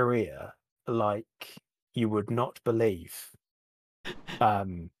diarrhea like you would not believe.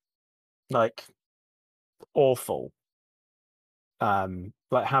 Like awful.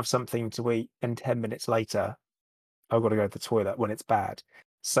 Like have something to eat and 10 minutes later I've got to go to the toilet when it's bad.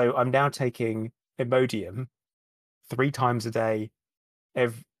 So I'm now taking Imodium 3 times a day,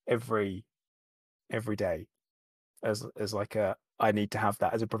 every day, as like a I need to have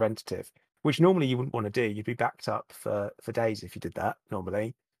that as a preventative, which normally you wouldn't want to do. You'd be backed up for days if you did that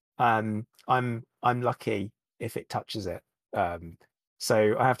normally. I'm lucky if it touches it.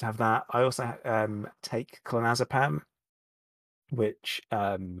 So I have to have that. I also take clonazepam, which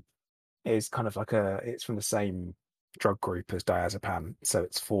is kind of like it's from the same drug group as diazepam, so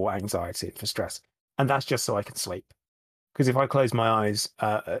it's for anxiety and for stress, and that's just so I can sleep. Because if I close my eyes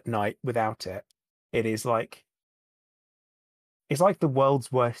at night without it, it is like it's like the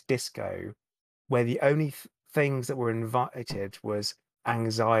world's worst disco, where the only things that were invited was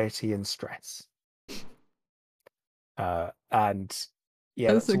anxiety and stress. And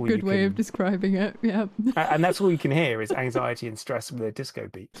yeah, that's a good way of describing it. Yeah, and that's all you can hear is anxiety and stress with a disco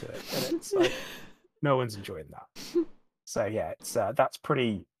beat to it, and it's like no one's enjoying that. So yeah, it's that's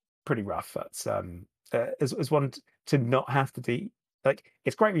pretty rough. That's as one to not have to be like,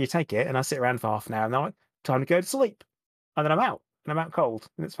 it's great when you take it and I sit around for half an hour and then time to go to sleep, and then I'm out cold,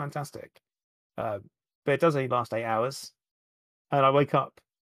 and it's fantastic. But it does only last 8 hours, and I wake up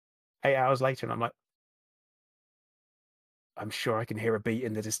 8 hours later and I'm like, I'm sure I can hear a beat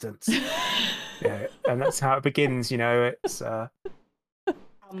in the distance. Yeah, and that's how it begins. It's the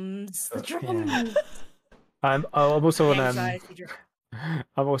drum. Yeah. I'm also on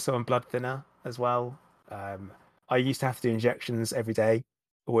I'm also on blood thinner as well. I used to have to do injections every day,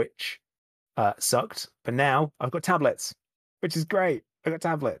 which sucked, but now I've got tablets, which is great. I got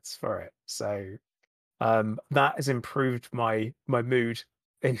tablets for it, so that has improved my mood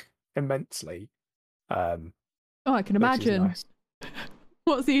immensely. Oh, I can imagine. Nice.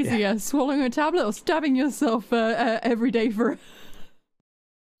 What's easier, swallowing a tablet or stabbing yourself every day for?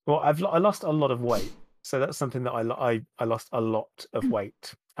 Well, I lost a lot of weight, so that's something that I lost a lot of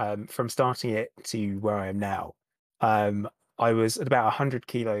weight from starting it to where I am now. I was at about 100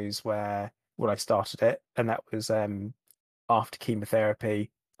 kilos when I started it, and that was after chemotherapy.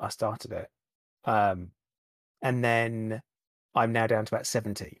 I started it, and then I'm now down to about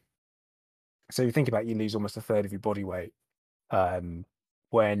 70. So you think about, you lose almost a third of your body weight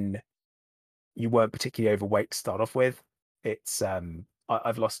when you weren't particularly overweight to start off with. It's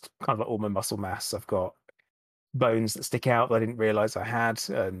I've lost kind of like all my muscle mass. I've got bones that stick out that I didn't realize I had,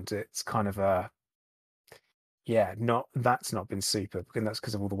 and it's kind of that's not been super, and that's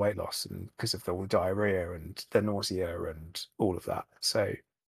because of all the weight loss and because of all the diarrhea and the nausea and all of that. So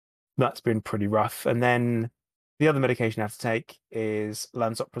that's been pretty rough. And then the other medication I have to take is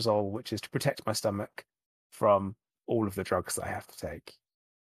lansoprazole, which is to protect my stomach from all of the drugs that I have to take.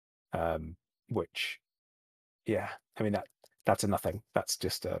 Which, yeah, I mean that's a nothing. That's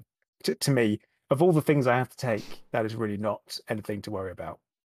just to me, of all the things I have to take, that is really not anything to worry about.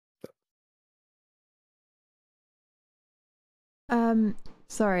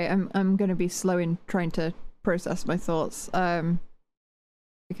 Sorry, I'm going to be slow in trying to process my thoughts.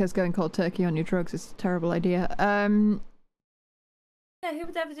 Because going cold turkey on your drugs is a terrible idea. Yeah, who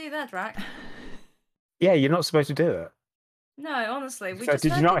would ever do that, Drac? Yeah, you're not supposed to do it. No, honestly.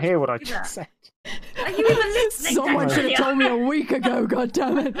 Did you not hear what I just said? Are you even listening? Someone should have told me a week ago, God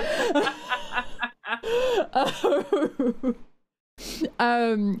damn it.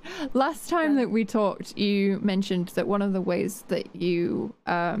 Last time that we talked, you mentioned that one of the ways that you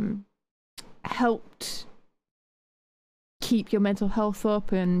helped keep your mental health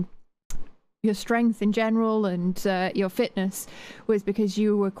up and your strength in general and your fitness was because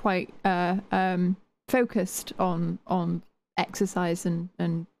you were quite focused on exercise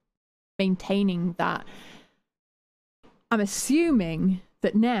and maintaining that. I'm assuming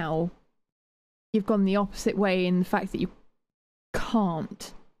that now you've gone the opposite way in the fact that you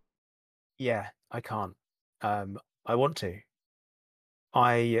can't. Yeah, I can't. I want to.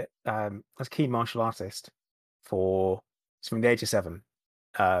 I was a keen martial artist from the age of 7.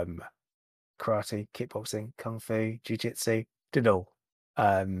 Karate, kickboxing, kung fu, jiu-jitsu, did it all.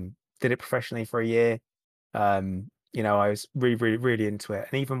 Did it professionally for a year. I was really, really, really into it.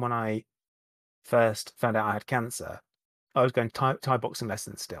 And even when I first found out I had cancer, I was going Thai boxing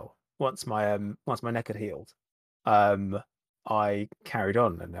lessons still. Once my neck had healed, I carried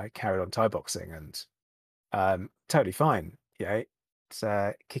on Thai boxing, and totally fine. It's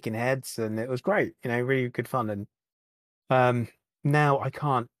kicking heads, and it was great. Really good fun. Now I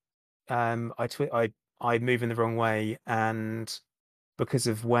can't. I move in the wrong way, and because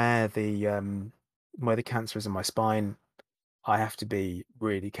of where the cancer is in my spine, I have to be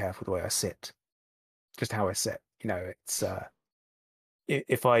really careful the way I sit, just how I sit. It's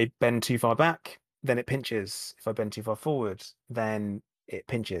if I bend too far back, then it pinches. If I bend too far forward, then it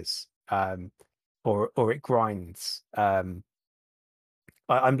pinches, or it grinds. I'm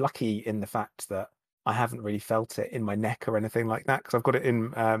lucky in the fact that I haven't really felt it in my neck or anything like that because I've got it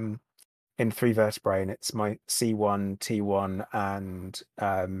in three vertebrae, and it's my C1, T1, and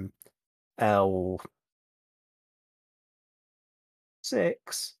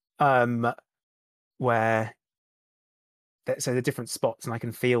L6, where so the different spots, and I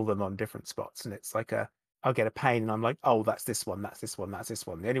can feel them on different spots, and it's like I'll get a pain, and I'm like, oh, that's this one, that's this one, that's this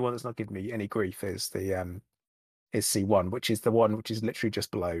one. The only one that's not giving me any grief is the is C1, which is the one which is literally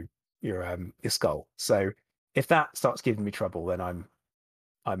just below your skull. So if that starts giving me trouble, then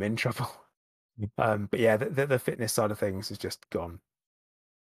I'm in trouble. But yeah, the fitness side of things is just gone.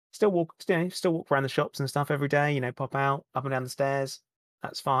 Still walk around the shops and stuff every day. Pop out up and down the stairs.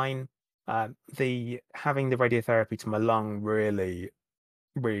 That's fine. The having the radiotherapy to my lung really,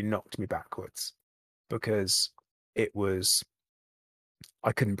 really knocked me backwards because it was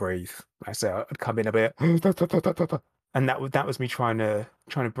I couldn't breathe. I say I'd come in a bit, and that was me trying to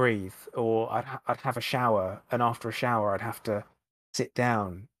breathe. Or I'd have a shower, and after a shower, I'd have to sit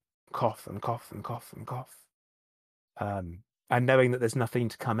down, cough and cough and cough and cough, and knowing that there's nothing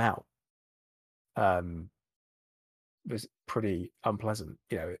to come out, was pretty unpleasant.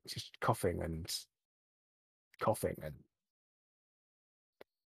 It's just coughing and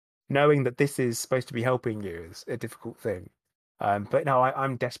knowing that this is supposed to be helping you is a difficult thing. But no,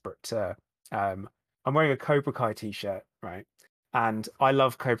 I'm desperate to. I'm wearing a Cobra Kai t-shirt, right? And I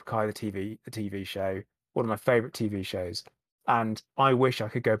love Cobra Kai, the TV show, one of my favorite TV shows. And I wish I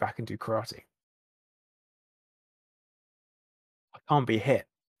could go back and do karate. I can't be hit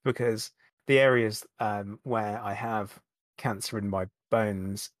because the areas where I have cancer in my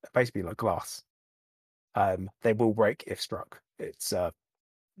bones are basically like glass. They will break if struck. It's an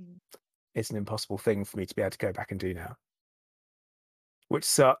impossible thing for me to be able to go back and do now, which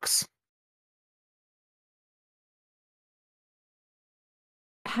sucks.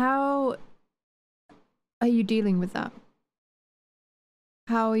 How are you dealing with that?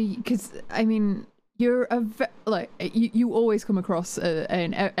 How are you? Because I mean, you're you always come across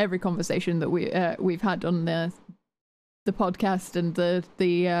in every conversation that we've had on the podcast and the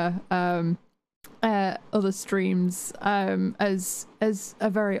other streams as a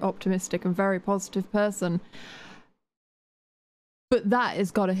very optimistic and very positive person. But that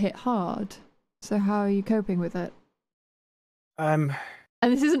has got to hit hard. So how are you coping with it? And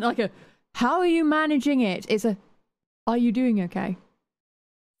this isn't like how are you managing it? It's are you doing okay?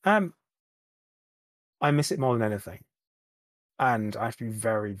 I miss it more than anything. And I have to be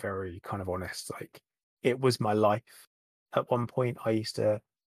very, very kind of honest. Like, it was my life. At one point, I used to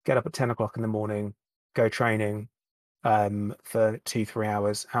get up at 10 o'clock in the morning, go training for 2-3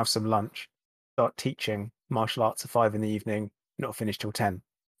 hours, have some lunch, start teaching martial arts at 5 in the evening, not finish till 10.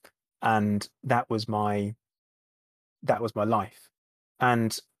 And that was my life.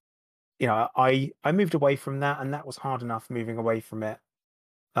 And I moved away from that, and that was hard enough moving away from it.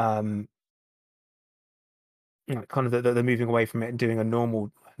 Kind of the moving away from it and doing a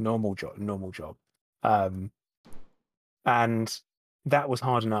normal job. And that was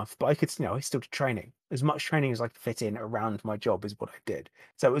hard enough, but I could, I still did training. As much training as I could fit in around my job is what I did.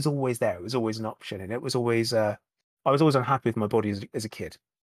 So it was always there. It was always an option, and it was always I was always unhappy with my body as a kid.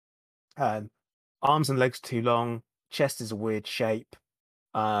 Arms and legs too long, chest is a weird shape,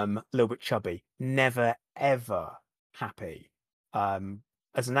 a little bit chubby. Never ever happy.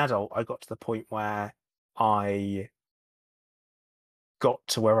 As an adult, I got to the point where I got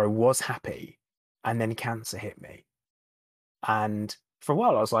to where I was happy, and then cancer hit me. And for a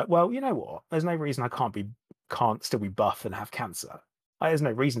while, I was like, well, you know what? There's no reason I can't still be buff and have cancer. There's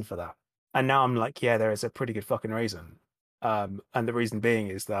no reason for that. And now I'm like, yeah, there is a pretty good fucking reason. And the reason being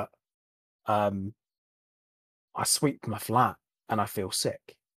is that I sweep my flat and I feel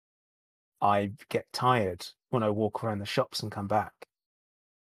sick. I get tired when I walk around the shops and come back.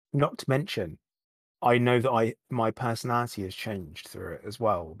 Not to mention, I know that my personality has changed through it as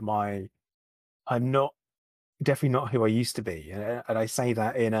well. I'm definitely not who I used to be, and I say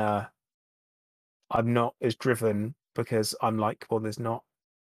that I'm not as driven because I'm like, well,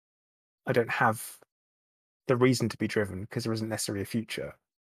 I don't have the reason to be driven because there isn't necessarily a future.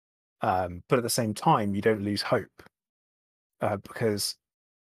 But at the same time, you don't lose hope because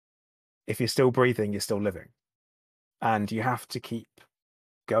if you're still breathing, you're still living. and you have to keep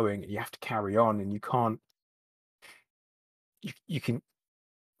going, and you have to carry on, and you can't. You can,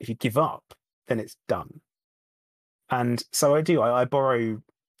 if you give up, then it's done. And so I do. I borrow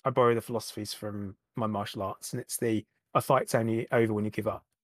the philosophies from my martial arts, and it's a fight's only over when you give up.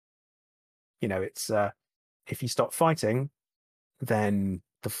 It's if you stop fighting, then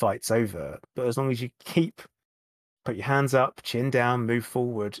the fight's over. But as long as you put your hands up, chin down, move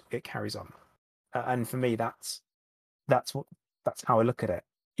forward, it carries on. And for me, that's how I look at it.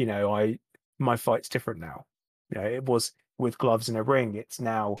 My fight's different now. It was with gloves in a ring. It's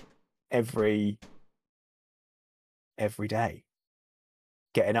now every day,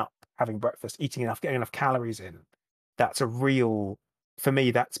 getting up, having breakfast, eating enough, getting enough calories in. That's for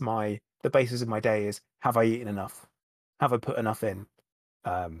me, that's the basis of my day is, have I eaten enough? Have I put enough in?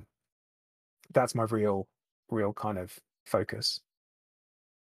 That's my real kind of focus.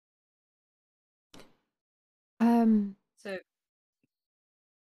 So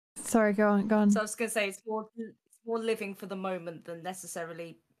Sorry, go on. So I was going to say it's more living for the moment than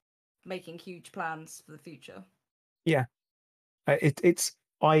necessarily making huge plans for the future. Yeah, it's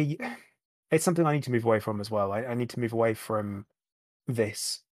something I need to move away from as well. I need to move away from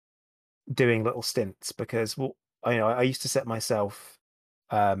this doing little stints, because I used to set myself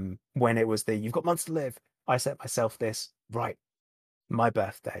when it was you've got months to live. I set myself this, right, my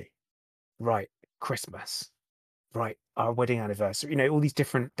birthday, right, Christmas, right, our wedding anniversary, all these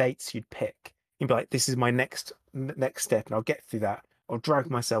different dates you'd pick. You'd be like, this is my next step, and I'll get through that. I'll drag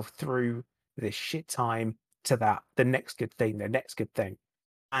myself through this shit time to that, the next good thing.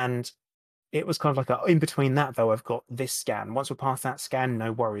 And it was kind of like in between that, though, I've got this scan. Once we're past that scan,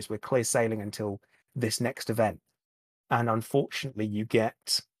 no worries, we're clear sailing until this next event. And unfortunately, you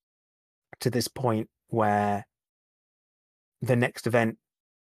get to this point where the next event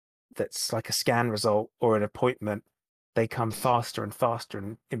that's like a scan result or an appointment, they come faster and faster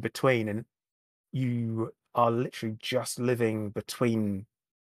and in between, and you are literally just living between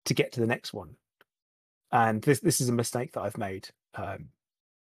to get to the next one. And this is a mistake that I've made,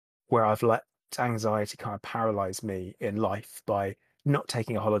 where I've let anxiety kind of paralyze me in life by not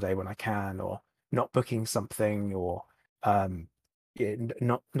taking a holiday when I can, or not booking something, or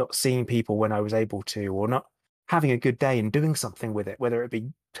not seeing people when I was able to, or not having a good day and doing something with it, whether it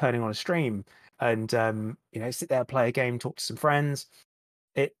be turning on a stream and sit there, play a game, talk to some friends.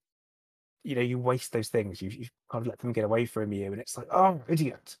 You waste those things. You kind of let them get away from you, and it's like, oh,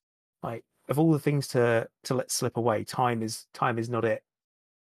 idiot! Like, of all the things to let slip away, time is not it.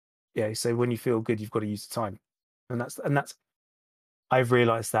 So when you feel good, you've got to use the time, and that's I've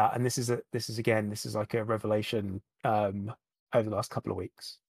realized that, and this is like a revelation over the last couple of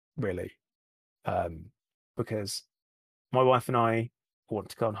weeks, really, because my wife and I want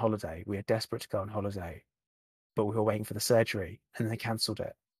to go on holiday. We are desperate to go on holiday, but we were waiting for the surgery, and they cancelled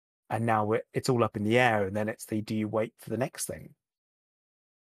it, and now it's all up in the air. And then it's do you wait for the next thing?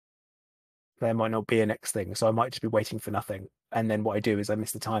 There might not be a next thing, so I might just be waiting for nothing, and then what I do is I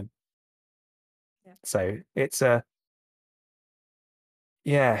miss the time. Yeah. So it's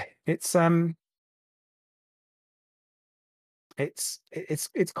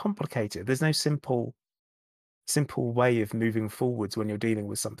it's complicated. There's no simple way of moving forwards when you're dealing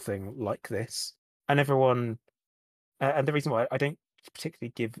with something like this. And everyone, and the reason why I don't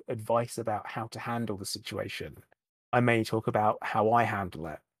particularly give advice about how to handle the situation, I may talk about how I handle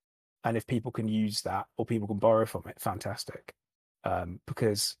it, and if people can use that or people can borrow from it, fantastic.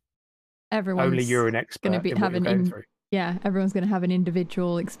 Because only you're an expert in what you're going through. Yeah, everyone's going to have an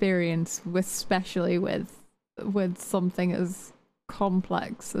individual experience, especially with something as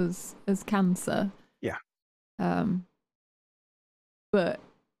complex as cancer. Yeah. But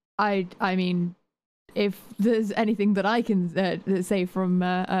I mean, if there's anything that I can say from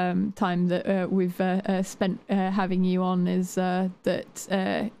time that we've spent having you on, is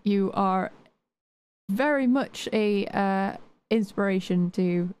that you are very much a inspiration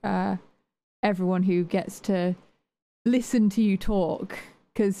to everyone who gets to listen to you talk,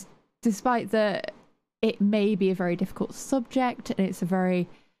 because despite that it may be a very difficult subject and it's a very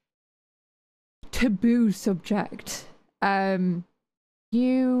taboo subject,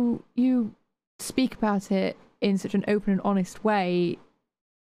 you speak about it in such an open and honest way,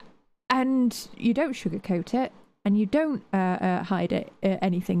 and you don't sugarcoat it, and you don't hide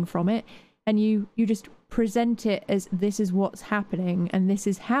anything from it, and you just present it as, this is what's happening, and this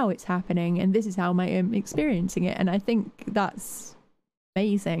is how it's happening, and this is how I am experiencing it. And I think that's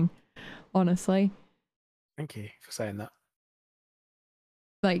amazing, honestly. Thank you for saying that.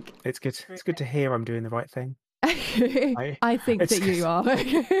 Like, it's good to hear I'm doing the right thing. I think it's- that you are.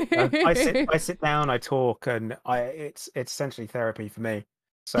 I sit down, I talk, and it's essentially therapy for me.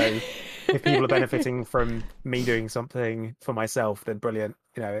 So if people are benefiting from me doing something for myself, then brilliant.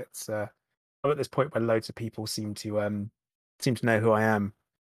 You know, it's I'm at this point where loads of people seem to know who I am,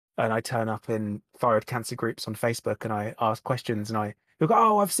 and I turn up in thyroid cancer groups on Facebook, and I ask questions, and I go,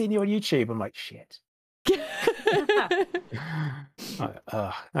 "Oh, I've seen you on YouTube." I'm like, "Shit."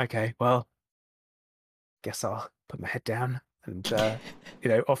 Okay, well, guess I'll put my head down and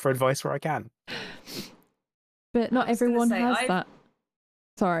offer advice where I can. But not I was gonna everyone say, has that.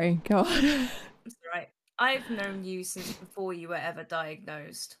 Sorry, go on. It's all right. I've known you since before you were ever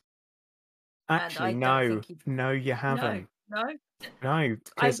diagnosed. Actually, I don't no, think you've... no, you haven't. No. No,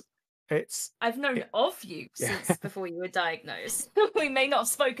 because it's I've known it- of you Yeah. since before you were diagnosed. We may not have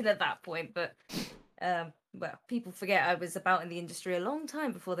spoken at that point, but well, people forget I was about in the industry a long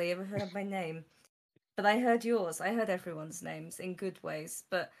time before they ever heard my name. But I heard yours. I heard everyone's names in good ways.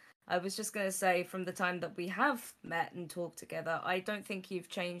 But I was just going to say, from the time that we have met and talked together, I don't think you've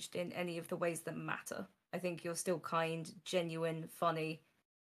changed in any of the ways that matter. I think you're still kind, genuine, funny,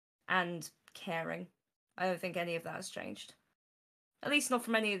 and caring. I don't think any of that has changed. At least not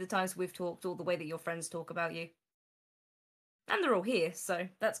from any of the times we've talked, or the way that your friends talk about you. And they're all here, so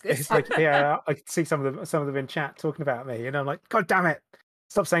that's good. It's like, yeah, I can see some of them in chat talking about me, and I'm like, God damn it,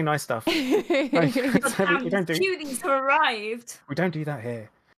 stop saying nice stuff. we don't do Cuties have arrived. we don't do that here.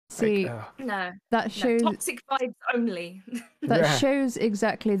 See, No, that shows toxic vibes only. that shows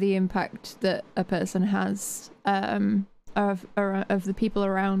exactly the impact that a person has of the people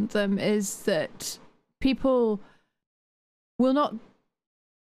around them, is that people will not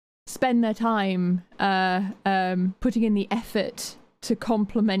spend their time putting in the effort to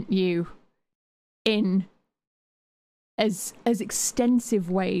compliment you in as extensive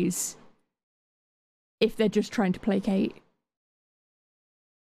ways if they're just trying to placate.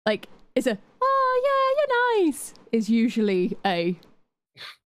 Like, it's a, "Oh yeah, you're nice," is usually a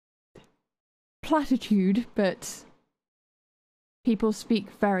platitude, but people speak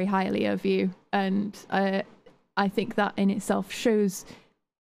very highly of you, and I think that in itself shows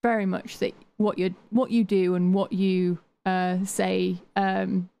very much that what you do and what you say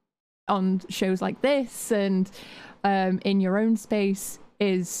on shows like this and in your own space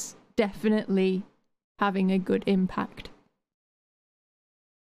is definitely having a good impact.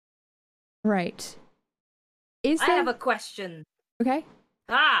 Right. I have a question. Okay.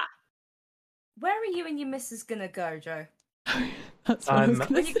 Where are you and your missus gonna go, Joe? That's what I was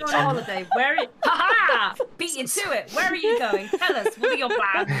gonna When you go on holiday, where beat you to it. Where are you going? Tell us, what are your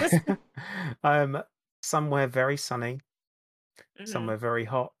plans? Somewhere very sunny, somewhere very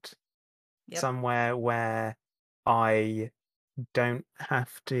hot, somewhere where I don't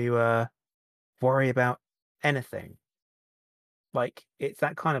have to worry about anything. Like, it's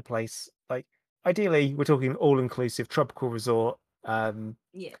that kind of place. Like, ideally, we're talking all-inclusive tropical resort.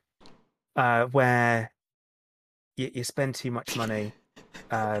 Where you spend too much money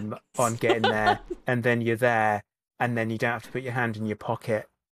on getting there, and then you're there, and then you don't have to put your hand in your pocket,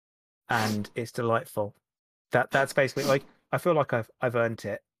 and it's delightful. That's basically, like, I feel like I've earned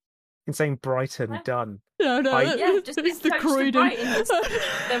it. In saying Brighton, done. No, just it's the Croydon.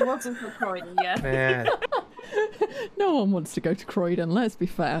 There wasn't the Croydon, Yeah. No one wants to go to Croydon, let's be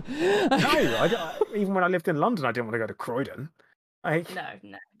fair. No, even when I lived in London, I didn't want to go to Croydon. No.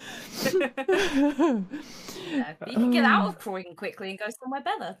 But you can get out of Croydon quickly and go somewhere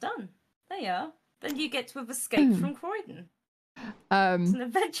better. Done. There you are. Then you get to have escaped from Croydon. It's an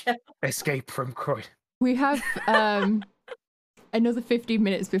adventure. Escape from Croydon. We have another 15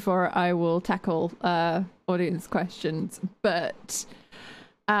 minutes before I will tackle audience questions, but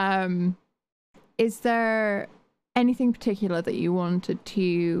is there anything particular that you wanted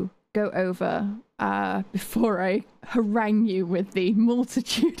to go over before I harangue you with the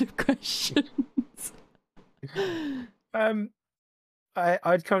multitude of questions? I'd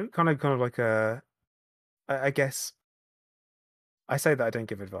kind of like I guess I say that I don't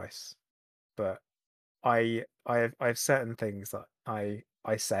give advice, but I have certain things that I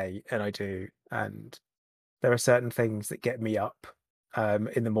say and I do, and there are certain things that get me up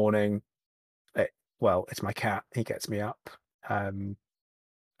in the morning. It's my cat. He gets me up.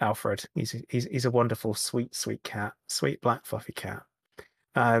 Alfred. He's a wonderful, sweet cat, sweet black fluffy cat.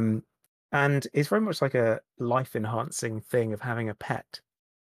 And it's very much like a life-enhancing thing of having a pet.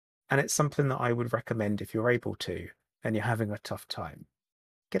 And it's something that I would recommend if you're able to, and you're having a tough time.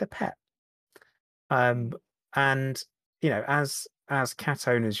 Get a pet. And as cat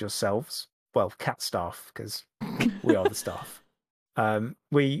owners yourselves, well, cat staff, because we are the staff.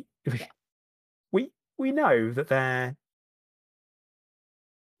 We we know that they're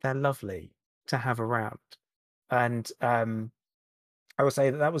lovely to have around. And I will say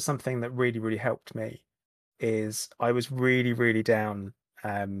that that was something that really, really helped me. Is I was really, really down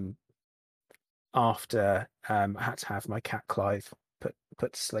after I had to have my cat Clive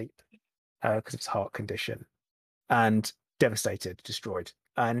put to sleep because of his heart condition, and devastated, destroyed.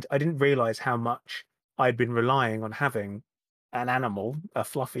 And I didn't realize how much I'd been relying on having an animal, a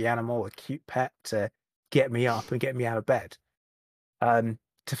fluffy animal, a cute pet to get me up and get me out of bed,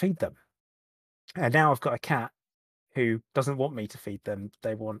 to feed them. And now I've got a cat who doesn't want me to feed them.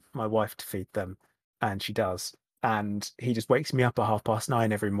 They want my wife to feed them, and she does. And he just wakes me up at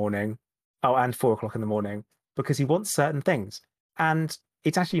 9:30 every morning. Oh, and 4 o'clock in the morning, because he wants certain things. And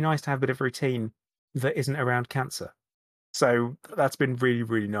it's actually nice to have a bit of routine that isn't around cancer. So that's been really,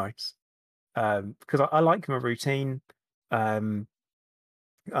 really nice. Because I like my routine. Um,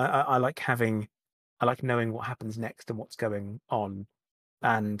 I like knowing what happens next and what's going on,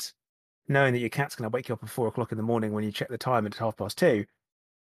 and knowing that your cat's going to wake you up at 4 o'clock in the morning when you check the time and it's 2:30.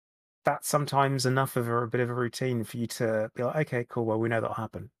 That's sometimes enough of a bit of a routine for you to be like, okay, cool. Well, we know that'll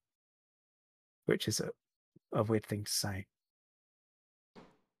happen, which is a weird thing to say.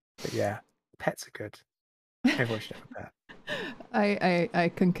 But yeah, pets are good. Everyone should have a pet. I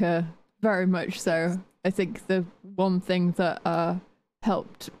concur very much so. I think the one thing that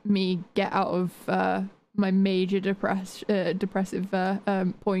helped me get out of my major depressive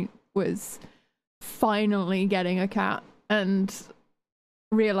point was finally getting a cat and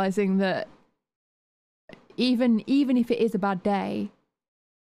realizing that even if it is a bad day,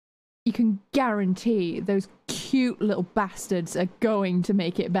 you can guarantee those cute little bastards are going to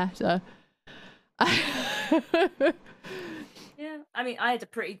make it better. Yeah, I mean, I had a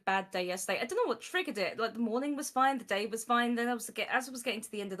pretty bad day yesterday. I don't know what triggered it. Like, the morning was fine, the day was fine. Then as I was getting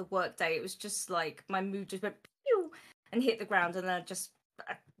to the end of the work day, it was just like my mood just went pew and hit the ground, and then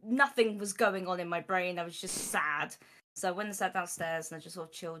nothing was going on in my brain. I was just sad. So I went and sat downstairs, and I just sort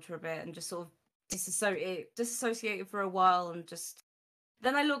of chilled for a bit and just sort of disassociated for a while, and just.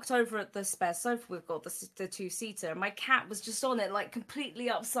 Then I looked over at the spare sofa we've got, the two-seater, and my cat was just on it, like,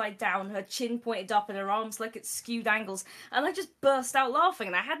 completely upside down, her chin pointed up and her arms, like, at skewed angles, and I just burst out laughing,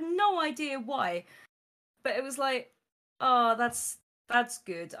 and I had no idea why. But it was like, oh, that's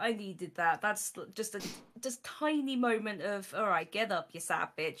good. I needed that. That's just tiny moment of, all right, get up, you sad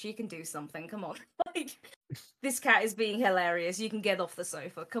bitch. You can do something. Come on. Like, this cat is being hilarious. You can get off the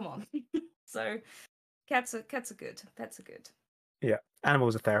sofa. Come on. So, cats are good. Pets are good. Yeah,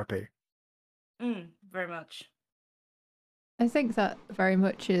 animals are therapy. Very much. I think that very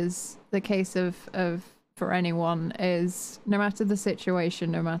much is the case of for anyone, is no matter the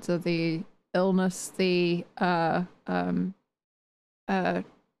situation, no matter the illness, the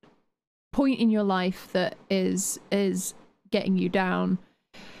point in your life that is getting you down,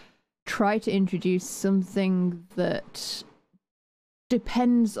 try to introduce something that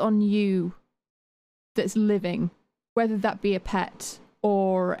depends on you, that's living. Whether that be a pet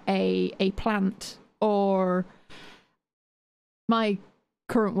or a plant, or my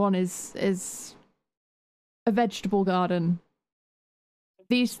current one is a vegetable garden.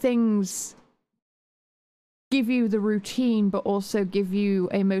 These things give you the routine, but also give you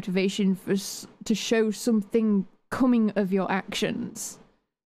a motivation to show something coming of your actions.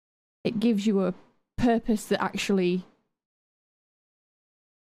 It gives you a purpose that actually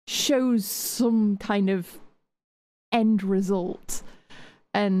shows some kind of end result,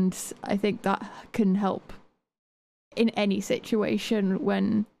 and I think that can help in any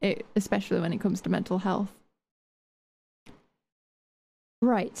situation, especially when it comes to mental health.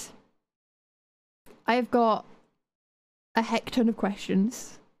 Right, I've got a heck ton of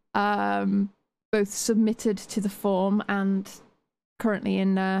questions, both submitted to the form and currently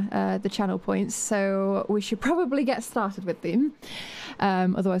in the channel points, so we should probably get started with them,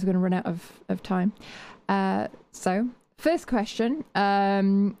 otherwise we're going to run out of time. So, first question,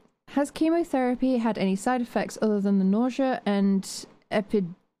 has chemotherapy had any side effects other than the nausea and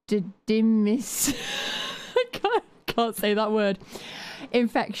epididymis? I can't say that word.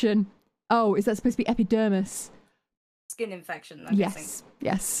 Infection. Oh, is that supposed to be epidermis? Skin infection, I'm guessing.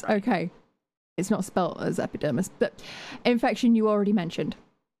 Yes, Right. Okay. It's not spelt as epidermis, but infection you already mentioned.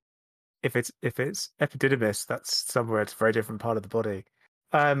 If it's epididymis, that's somewhere, it's a very different part of the body.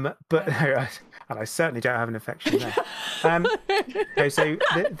 But no, and I certainly don't have an infection there. No, so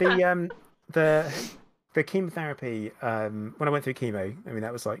the chemotherapy, when I went through chemo, I mean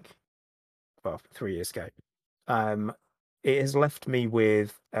that was like 3 years ago. It has left me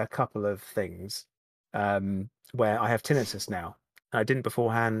with a couple of things, where I have tinnitus now. I didn't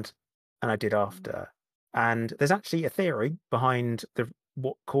beforehand, and I did after. And there's actually a theory behind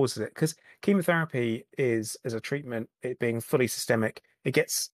what causes it, because chemotherapy is, as a treatment, it being fully systemic, it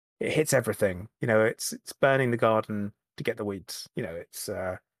hits everything. It's burning the garden to get the weeds. It's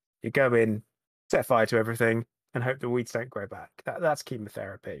you go in, set fire to everything, and hope the weeds don't grow back. That's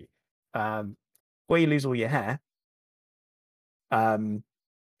chemotherapy. Where you lose all your hair,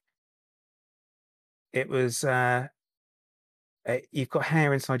 it was you've got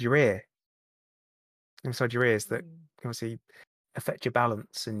hair inside your ears that obviously affect your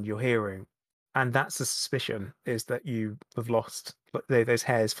balance and your hearing, and that's the suspicion, is that you have lost, those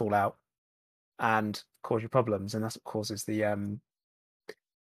hairs fall out and cause you problems, and that's what causes the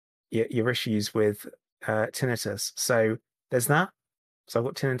your issues with tinnitus. So there's that. So I've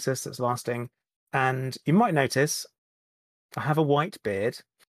got tinnitus that's lasting, and you might notice I have a white beard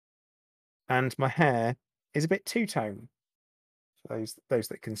and my hair is a bit two-tone. For those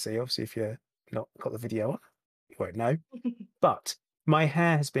that can see, obviously, if you're not got the video on, you won't know. But my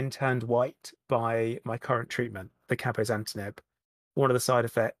hair has been turned white by my current treatment, the cabozantinib. One of the side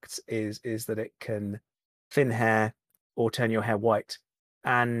effects is that it can thin hair or turn your hair white.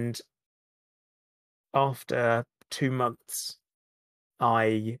 And after 2 months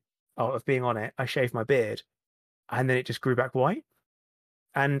of being on it, I shaved my beard, and then it just grew back white.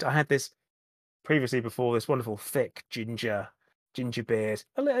 And I had this previously, before, this wonderful thick ginger beard,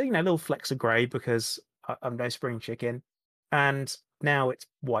 a little flecks of grey, because I'm no spring chicken, and now it's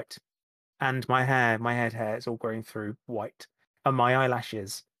white. And my head hair is all growing through white, and my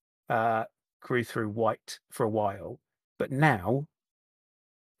eyelashes grew through white for a while, but now,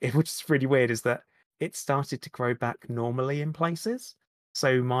 what's really weird is that it started to grow back normally in places.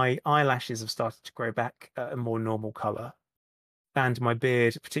 So my eyelashes have started to grow back at a more normal colour, and my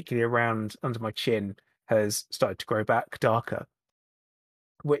beard, particularly around under my chin, has started to grow back darker,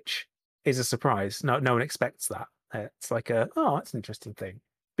 which is a surprise. No one expects that. It's like that's an interesting thing.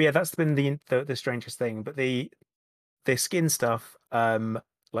 But yeah, that's been the strangest thing. But the skin stuff,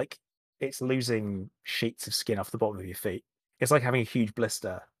 like, it's losing sheets of skin off the bottom of your feet. It's like having a huge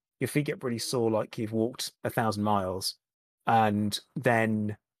blister. Your feet get really sore, like you've walked 1,000 miles, and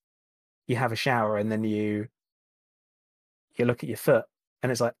then you have a shower, and then you look at your foot,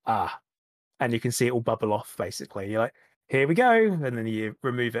 and it's like, and you can see it all bubble off, basically. You're like, here we go. And then you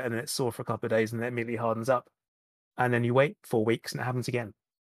remove it, and then it's sore for a couple of days, and then it immediately hardens up. And then you wait 4 weeks, and it happens again.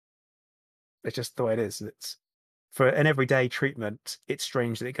 It's just the way it is. It's, for an everyday treatment, it's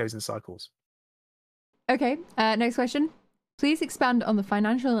strange that it goes in cycles. Okay, next question. Please expand on the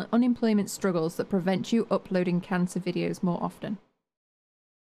financial and unemployment struggles that prevent you uploading cancer videos more often.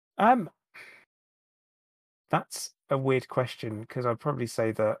 That's a weird question, because I'd probably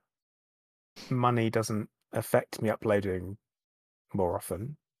say that money doesn't affect me uploading more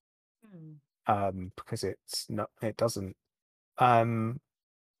often. Because it doesn't. I'm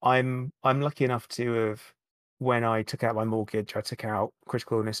lucky enough to have, when I took out my mortgage, I took out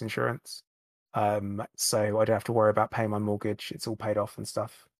critical illness insurance. So I don't have to worry about paying my mortgage. It's all paid off and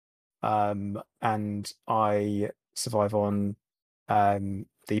stuff. And I survive on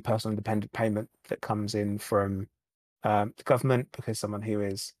the personal independent payment that comes in from the government, because someone who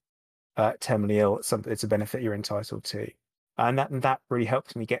is terminally ill, it's a benefit you're entitled to. And that really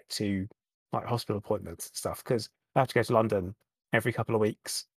helps me get to, like, hospital appointments and stuff, because I have to go to London every couple of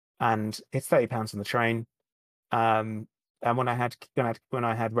weeks, and it's £30 on the train. And when I had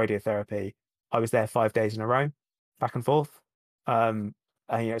radiotherapy, I was there 5 days in a row, back and forth. And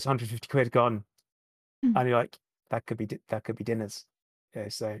it's 150 quid gone, and you're like, that could be dinners. Yeah.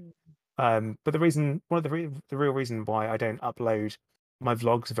 So, but one of the real reason why I don't upload my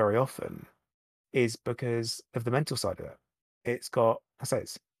vlogs very often is because of the mental side of it. It's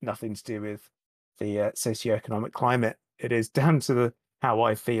nothing to do with the socioeconomic climate. It is down to how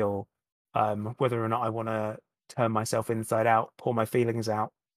I feel, whether or not I want to turn myself inside out, pour my feelings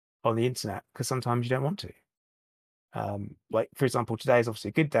out on the internet, because sometimes you don't want to. Like, for example, today is obviously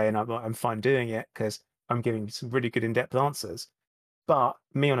a good day, and I'm fine doing it because I'm giving some really good in-depth answers. But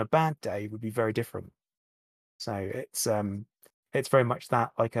me on a bad day would be very different. So it's very much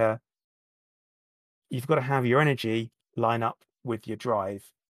that, like, you've got to have your energy line up with your drive,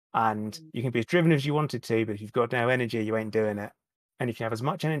 and you can be as driven as you wanted to, but if you've got no energy, you ain't doing it. And if you have as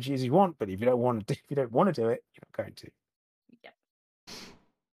much energy as you want, but if you don't want to do it, you're not going to.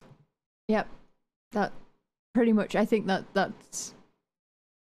 Yep. That pretty much, I think that's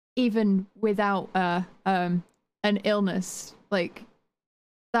even without an illness, like,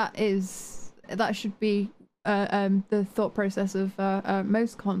 that should be the thought process of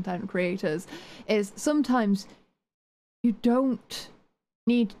most content creators, is sometimes you don't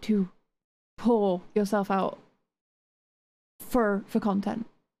need to pour yourself out for content.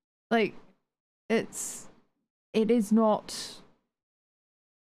 Like, it is not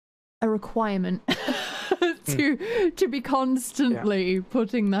a requirement to be constantly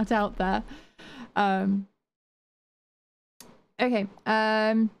putting that out there. Okay.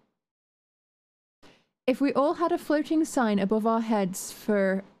 If we all had a floating sign above our heads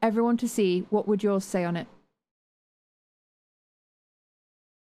for everyone to see, what would yours say on it?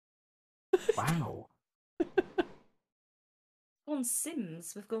 Wow. On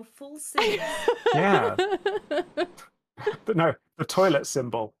Sims, we've gone full Sims. Yeah. But no, the toilet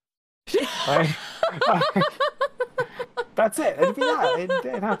symbol. That's it. It'd be that.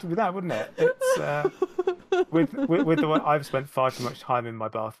 It'd have to be that, wouldn't it? It's with the way I've spent far too much time in my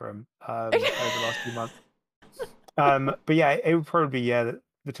bathroom over the last few months. But yeah, it would probably be the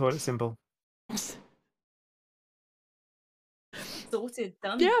toilet symbol. Sorted,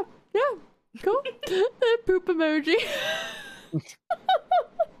 done. Yeah, cool. The poop emoji.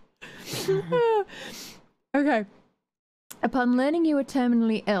 Okay. Upon learning you were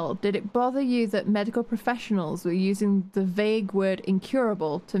terminally ill, did it bother you that medical professionals were using the vague word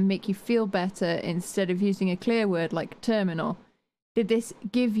incurable to make you feel better instead of using a clear word like terminal? Did this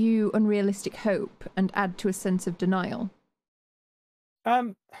give you unrealistic hope and add to a sense of denial?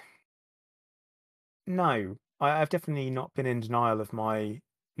 No, I've definitely not been in denial of my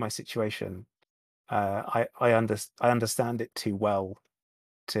situation. I understand it too well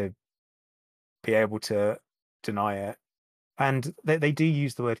to be able to deny it. And they do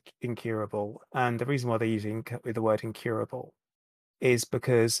use the word incurable. And the reason why they're using the word incurable is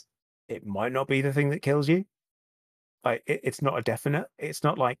because it might not be the thing that kills you. Like it's not a definite. It's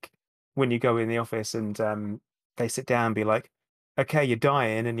not like when you go in the office and they sit down and be like, okay, you're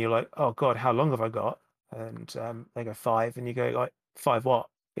dying. And you're like, oh God, how long have I got? And they go 5. And you go like, 5 what?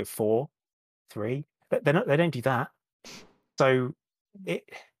 You go 4, 3. They don't do that. So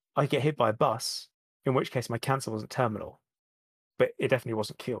I get hit by a bus, in which case my cancer wasn't terminal, but it definitely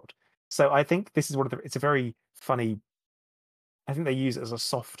wasn't cured. So I think this is it's a very funny, I think they use it as a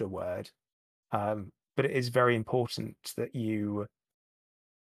softer word, but it is very important that you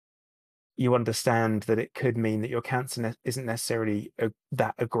understand that it could mean that your cancer isn't necessarily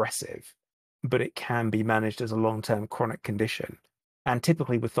that aggressive, but it can be managed as a long-term chronic condition. And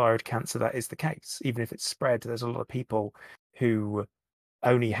typically with thyroid cancer, that is the case. Even if it's spread, there's a lot of people who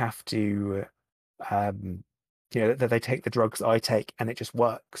only have to that they take the drugs that I take and it just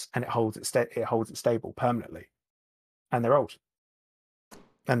works and it holds it stable permanently, and they're old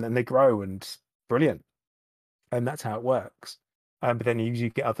and then they grow and brilliant, and that's how it works. But then you usually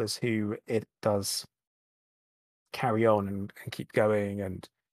get others who it does carry on and keep going and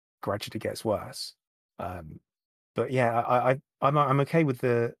gradually gets worse. But yeah, I'm okay with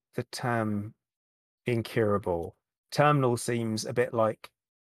the term incurable. Terminal seems a bit like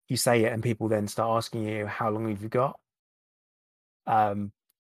you say it and people then start asking you how long have you got. And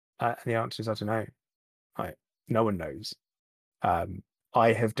the answer is I don't know. No one knows.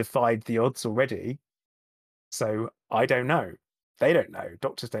 I have defied the odds already, so I don't know. They don't know.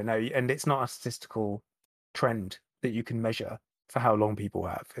 Doctors don't know, and it's not a statistical trend that you can measure for how long people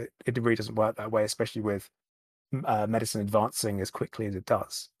have. It really doesn't work that way, especially with medicine advancing as quickly as it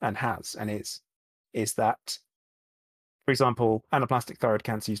does and has and is that, for example, anaplastic thyroid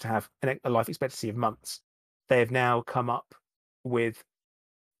cancer used to have a life expectancy of months. They have now come up with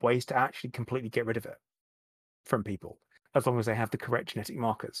ways to actually completely get rid of it from people, as long as they have the correct genetic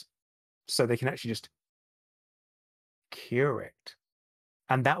markers. So they can actually just cure it.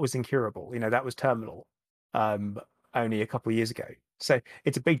 And that was incurable. That was terminal only a couple of years ago. So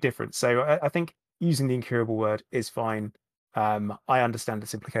it's a big difference. So I think using the incurable word is fine. I understand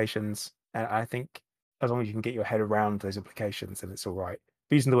its implications. And I think as long as you can get your head around those implications, then it's all right.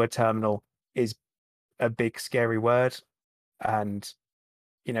 But using the word terminal is a big, scary word. And,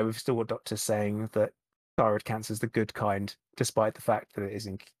 we've still got doctors saying that thyroid cancer is the good kind, despite the fact that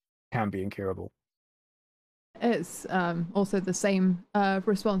it can be incurable. It's also the same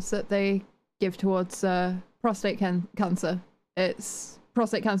response that they give towards prostate cancer. It's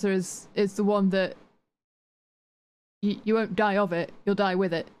prostate cancer is the one that you won't die of it, you'll die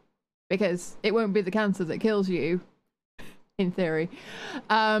with it, because it won't be the cancer that kills you, in theory.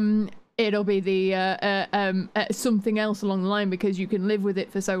 It'll be the something else along the line, because you can live with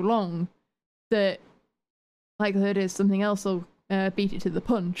it for so long that likelihood is something else will beat it to the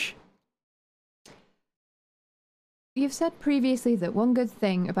punch. You've said previously that one good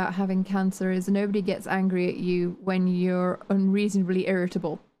thing about having cancer is nobody gets angry at you when you're unreasonably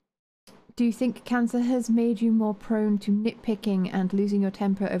irritable. Do you think cancer has made you more prone to nitpicking and losing your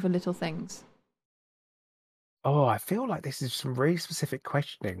temper over little things? Oh, I feel like this is some really specific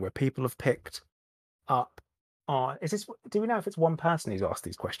questioning where people have picked up on. Is this? Do we know if it's one person who's asked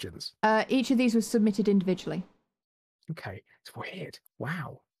these questions? Each of these was submitted individually. Okay, it's weird.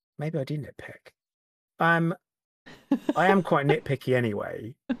 Wow, maybe I do nitpick. Um, I am quite nitpicky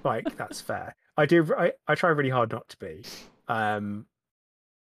anyway. Like that's fair. I do. I try really hard not to be.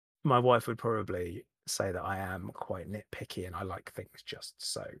 My wife would probably say that I am quite nitpicky and I like things just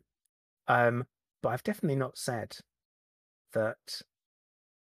so. But I've definitely not said that.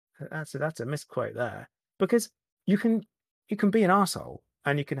 That's a misquote there because you can you can be an asshole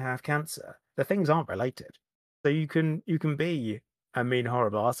and you can have cancer. The things aren't related, so you can be a mean,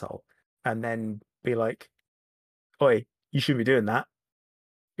 horrible asshole and then be like, "Oi, you shouldn't be doing that.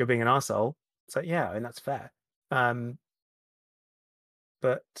 You're being an asshole." It's like, yeah, and that's fair. Um,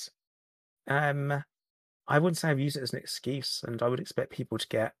 but um, I wouldn't say I've used it as an excuse, and I would expect people to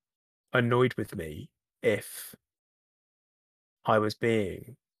get annoyed with me if I was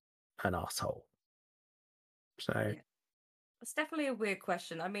being an asshole. So Yeah. It's definitely a weird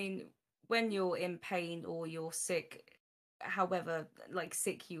question. I mean, when you're in pain or you're sick, however like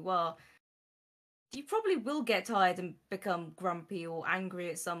sick you are, you probably will get tired and become grumpy or angry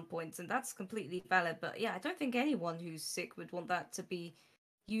at some points, and that's completely valid. But yeah, I don't think anyone who's sick would want that to be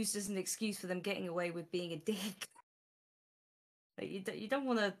used as an excuse for them getting away with being a dick. Like, you don't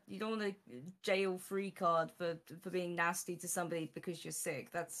want to jail free card for being nasty to somebody because you're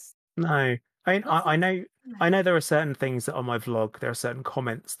sick. That's no, nothing. I know there are certain things that on my vlog, there are certain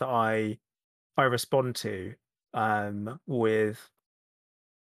comments that I respond to with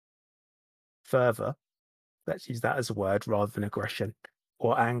fervor. Let's use that as a word rather than aggression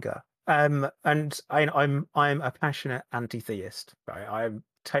or anger. And I'm a passionate anti-theist, right? I'm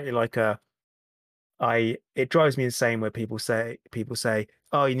totally like a I it drives me insane where people say,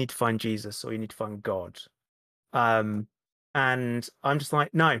 "Oh, you need to find Jesus or you need to find God." Um, and I'm just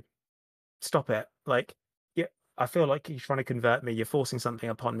like, "No, stop it." Like, yeah, I feel like you're trying to convert me. You're forcing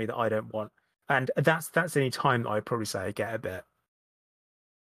something upon me that I don't want. And that's any time that I'd probably say I get a bit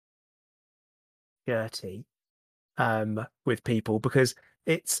dirty with people because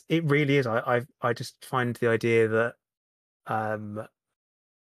it really is. I just find the idea that um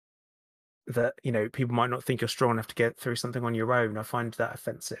that people might not think you're strong enough to get through something on your own. I find that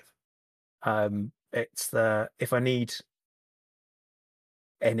offensive. It's the if I need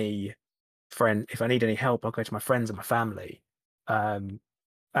any if I need any help, I'll go to my friends and my family. Um,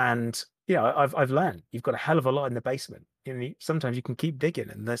 and I've learned you've got a hell of a lot in the basement. Sometimes you can keep digging,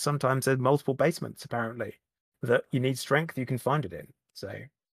 and there's multiple basements apparently that you need strength. You can find it in. So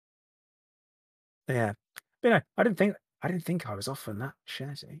yeah, but I didn't think I was often that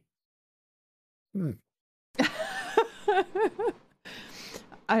shitty. Hmm.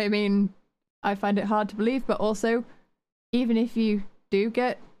 I mean, I find it hard to believe, but also, even if you do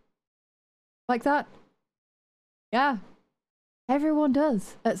get like that, yeah, everyone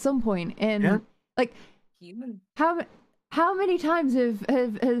does at some point. In like, Human. How many times have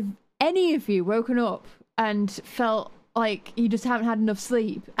any of you woken up and felt like you just haven't had enough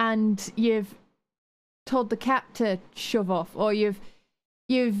sleep, and you've told the cat to shove off, or you've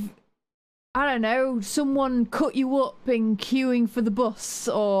I don't know, someone cut you up in queuing for the bus,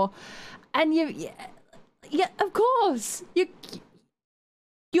 and yeah, of course,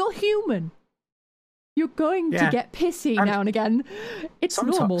 you're human. You're going to get pissy now and again. It's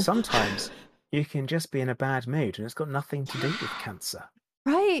normal. Sometimes you can just be in a bad mood, and it's got nothing to do with cancer.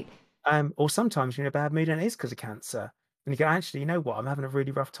 Right. Or sometimes you're in a bad mood and it is because of cancer. And you go, actually, you know what? I'm having a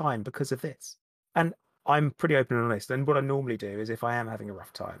really rough time because of this. And I'm pretty open and honest. And what I normally do is if I am having a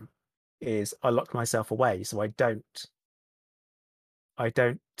rough time, is I lock myself away. So I don't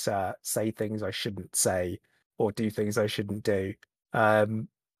say things I shouldn't say or do things I shouldn't do.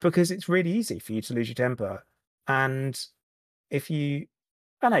 Because it's really easy for you to lose your temper. And if I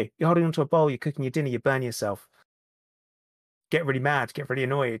don't know, you're holding onto a bowl, you're cooking your dinner, you burn yourself, get really mad, get really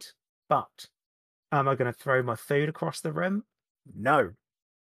annoyed. But am I going to throw my food across the room? No.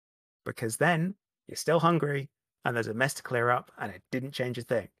 Because then you're still hungry and there's a mess to clear up and it didn't change a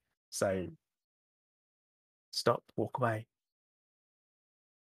thing. So stop, walk away.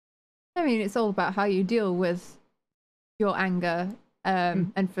 I mean, it's all about how you deal with your anger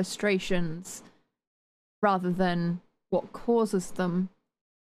and frustrations rather than what causes them,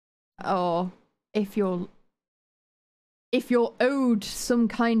 or if you're owed some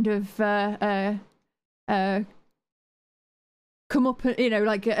kind of come up,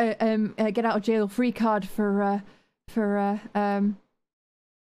 like get out of jail free card for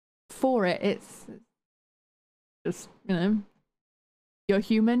it. It's just, you're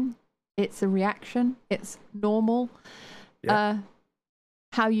human. It's a reaction. It's normal. Yeah.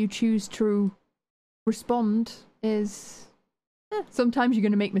 How you choose to respond is sometimes you're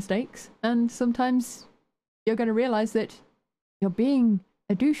going to make mistakes, and sometimes you're going to realize that you're being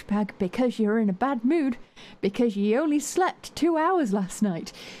a douchebag because you're in a bad mood because you only slept 2 hours last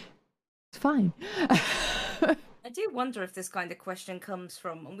night. It's fine. I do wonder if this kind of question comes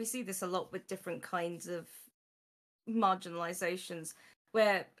from, and we see this a lot with different kinds of marginalizations,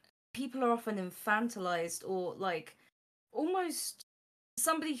 where people are often infantilized, or like almost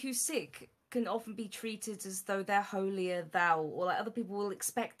somebody who's sick can often be treated as though they're holier thou, or like other people will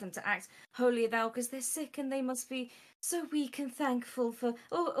expect them to act holier thou because they're sick and they must be so weak and thankful for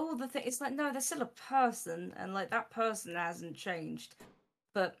all the things. It's like, no, they're still a person, and like that person hasn't changed.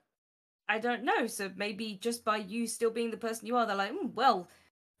 But I don't know, so maybe just by you still being the person you are, they're like, well,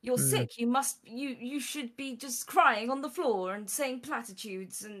 you're sick, you should be just crying on the floor and saying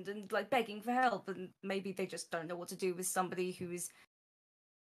platitudes and like begging for help, and maybe they just don't know what to do with somebody who is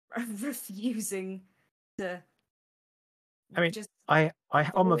refusing to. I mean, just I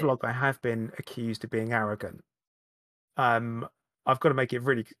on my do it. vlog, I have been accused of being arrogant. I've got to make it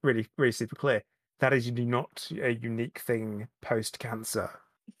really, really, really super clear. That is not a unique thing post-cancer.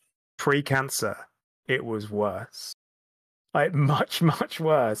 Pre-cancer, it was worse. Like much, much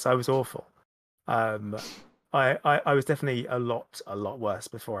worse. I was awful. I was definitely a lot worse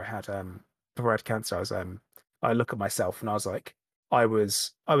before I had cancer. I look at myself and I was like, I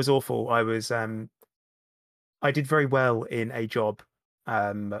was awful. I did very well in a job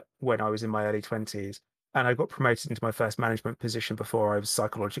when I was in my early 20s, and I got promoted into my first management position before I was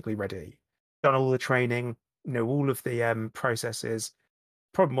psychologically ready. Done all the training, all of the processes.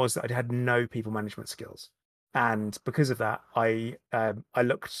 Problem was that I had no people management skills, and because of that, I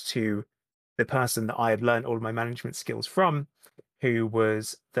looked to the person that I had learned all of my management skills from, who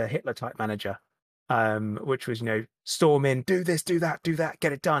was the Hitler type manager, which was storm in, do this, do that,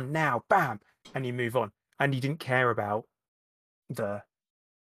 get it done now, bam, and you move on, and you didn't care about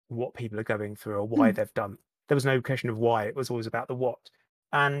what people are going through or why they've done. There was no question of why. It was always about the what.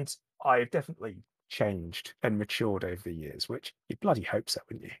 And I've definitely changed and matured over the years, which you bloody hope so,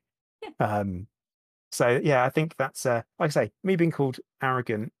 wouldn't you? Yeah. So yeah, I think that's like I say, me being called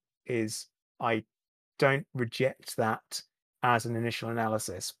arrogant is, I don't reject that as an initial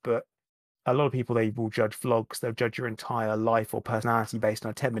analysis, but a lot of people, they will judge vlogs, they'll judge your entire life or personality based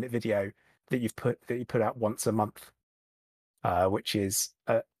on a 10-minute video that you put out once a month, which is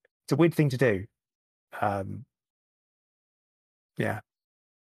it's a weird thing to do. Yeah.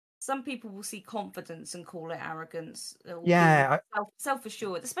 Some people will see confidence and call it arrogance, or Yeah.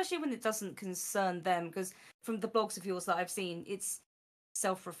 self-assured, especially when it doesn't concern them. Because from the blogs of yours that I've seen, it's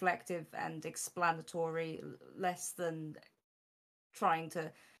self-reflective and explanatory, less than trying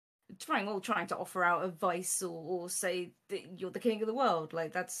to offer out advice or say that you're the king of the world.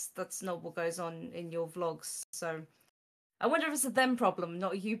 Like that's not what goes on in your vlogs. So I wonder if it's a them problem,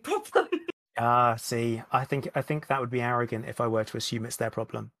 not a you problem. See, I think that would be arrogant if I were to assume it's their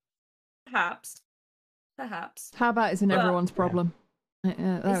problem. Perhaps. How about it's everyone's problem?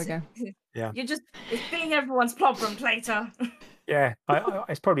 There we go. Yeah. It's being everyone's problem, Plato. Yeah,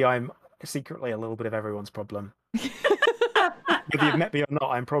 it's probably, I'm secretly a little bit of everyone's problem. Whether you've met me or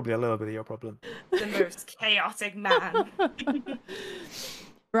not, I'm probably a little bit of your problem. The most chaotic man.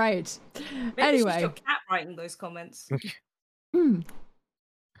 Right. Maybe anyway, it's your cat writing those comments.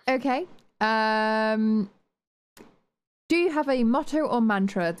 Okay. Do you have a motto or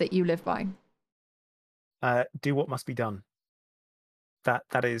mantra that you live by? Do what must be done. That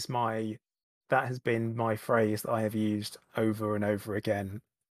has been my phrase that I have used over and over again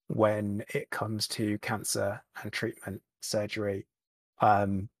when it comes to cancer and treatment, surgery.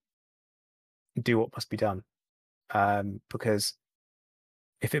 Do what must be done. Because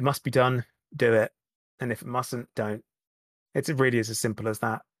if it must be done, do it. And if it mustn't, don't. It really is as simple as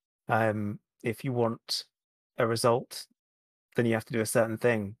that. If you want a result, then you have to do a certain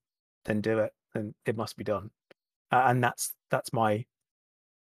thing, then do it, and it must be done. And that's my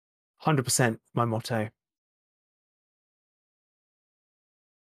 100% my motto.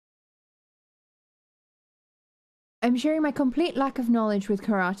 I'm sharing my complete lack of knowledge with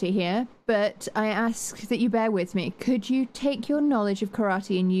karate here, but I ask that you bear with me. Could you take your knowledge of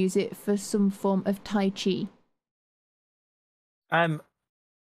karate and use it for some form of Tai Chi?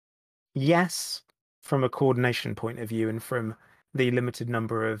 Yes, from a coordination point of view and from the limited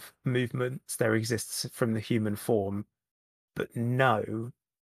number of movements there exists from the human form, but no,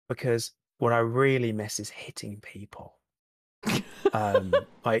 because what I really miss is hitting people.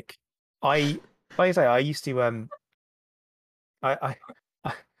 Like I used to I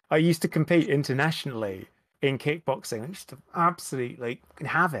I used to compete internationally in kickboxing and used to absolutely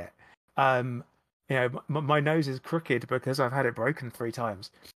have it. You know, my nose is crooked because I've had it broken 3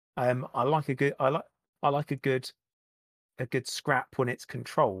 times. I like a good, I like a good scrap when it's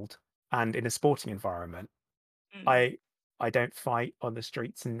controlled and in a sporting environment. Mm. I don't fight on the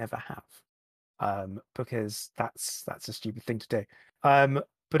streets and never have, because that's a stupid thing to do.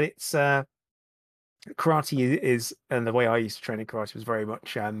 But it's karate is, and the way I used to train in karate was very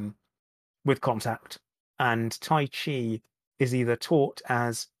much with contact, and Tai Chi is either taught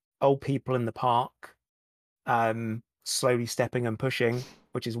as old people in the park, slowly stepping and pushing,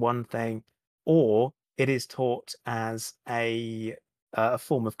 which is one thing, or it is taught as a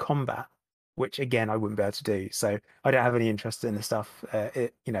form of combat, which again I wouldn't be able to do. So I don't have any interest in the stuff,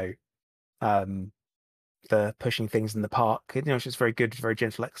 um, the pushing things in the park. You know, it's just very good, very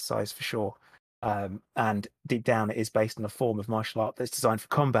gentle exercise for sure. And deep down, it is based on a form of martial art that's designed for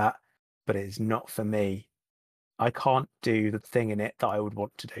combat, but it is not for me. I can't do the thing in it that I would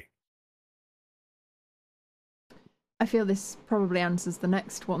want to do. I feel this probably answers the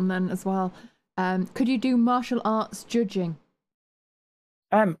next one then as well. Could you do martial arts judging?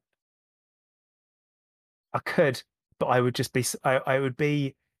 I could, but I would just be. I would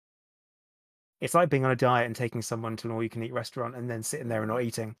be. It's like being on a diet and taking someone to an all-you-can-eat restaurant and then sitting there and not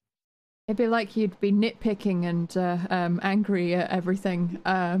eating. It'd be like you'd be nitpicking and angry at everything.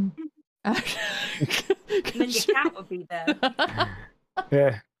 And then your cat would be there.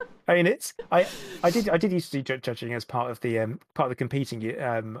 Yeah, I mean I did used to do judging as part of the competing.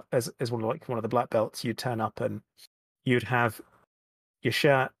 As one of the black belts, you'd turn up and you'd have your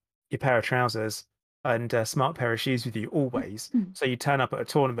shirt, your pair of trousers, and a smart pair of shoes with you always. So you turn up at a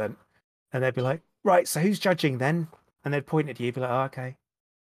tournament, and they'd be like, "Right, so who's judging then?" And they'd point at you, be like, "Oh, okay."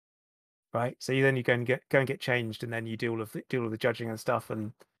 Right, so you go and get changed, and then you do all of the judging and stuff,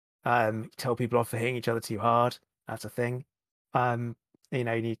 and tell people off for hitting each other too hard. That's a thing. You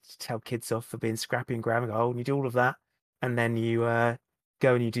know, you need to tell kids off for being scrappy and grabbing a hole, and you do all of that, and then you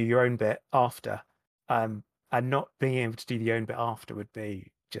go and you do your own bit after. And not being able to do the own bit after would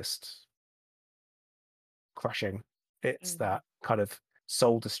be just crushing. It's that kind of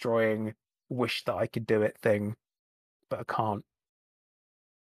soul destroying wish that I could do it thing, but I can't.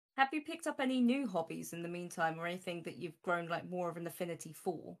 Have you picked up any new hobbies in the meantime, or anything that you've grown like more of an affinity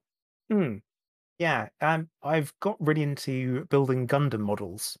for? Yeah, I've got really into building Gundam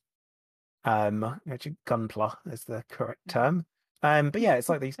models. Actually, Gunpla is the correct term. But yeah, it's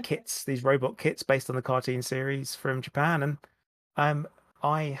like these kits, these robot kits based on the cartoon series from Japan, and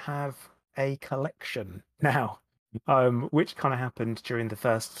I have a collection now, which kind of happened during the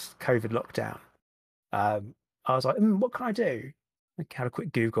first COVID lockdown. I was like, what can I do? I had a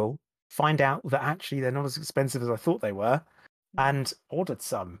quick Google, find out that actually they're not as expensive as I thought they were, and ordered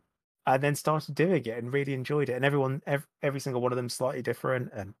some, and then started doing it and really enjoyed it. And every single one of them slightly different,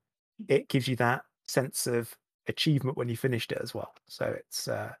 and it gives you that sense of achievement when you finished it as well. So it's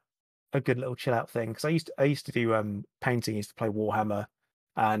a good little chill out thing. Because I used to do painting. I used to play Warhammer,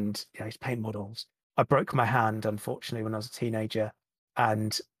 and I used to paint models. I broke my hand unfortunately when I was a teenager,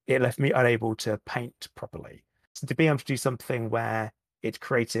 and it left me unable to paint properly. So to be able to do something where it's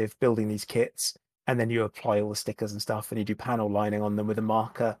creative, building these kits, and then you apply all the stickers and stuff, and you do panel lining on them with a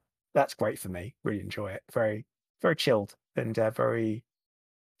marker, that's great for me. Really enjoy it. Very, very chilled and very,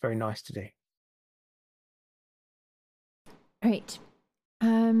 very nice to do. Right.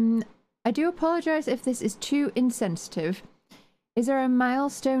 I do apologize if this is too insensitive. Is there a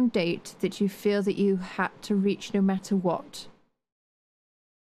milestone date that you feel that you had to reach no matter what?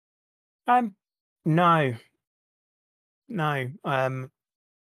 No.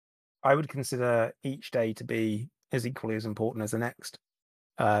 I would consider each day to be as equally as important as the next.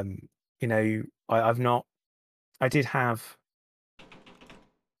 You know, I did have,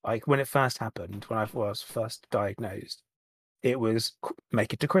 like, when it first happened, when I was first diagnosed, it was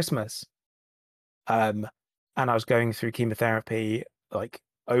make it to Christmas. And I was going through chemotherapy like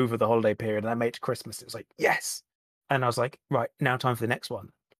over the holiday period, and I made it to Christmas. It was like, yes. And I was like, right, now time for the next one.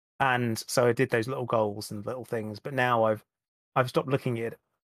 And so I did those little goals and little things, but now I've stopped looking at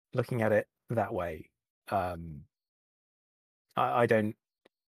it that way. I don't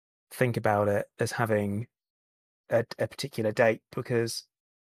think about it as having a particular date, because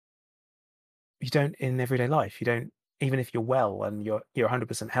you don't, in everyday life, you don't, even if you're well and you're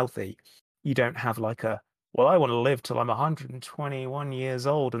 100% healthy, you don't have like well, I want to live till I'm 121 years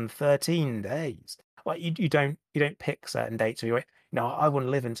old and 13 days. Like you don't pick certain dates, or you're, no, I want to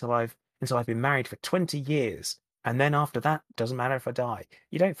live until I've been married for 20 years, and then after that, doesn't matter if I die.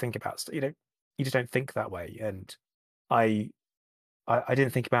 You don't think about you just don't think that way. And I I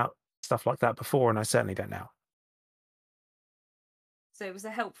didn't think about stuff like that before, and I certainly don't now. So it was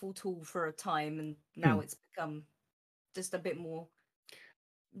a helpful tool for a time, and now it's become just a bit more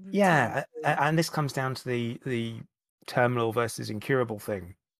routine. Yeah, and this comes down to the terminal versus incurable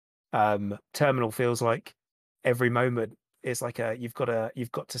thing. Terminal feels like every moment is like you've got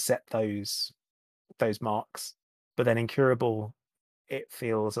to set those marks, but then incurable, it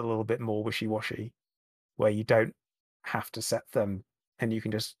feels a little bit more wishy-washy, where you don't have to set them and you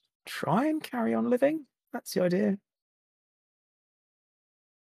can just try and carry on living. That's the idea.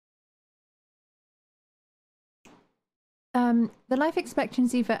 The life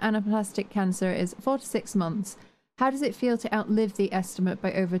expectancy for anaplastic cancer is 4 to 6 months. How does it feel to outlive the estimate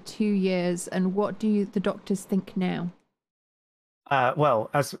by over 2 years, and what do the doctors think now? Well,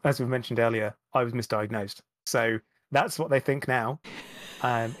 as we mentioned earlier, I was misdiagnosed, so that's what they think now.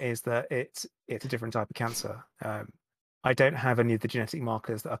 Is that it's a different type of cancer. I don't have any of the genetic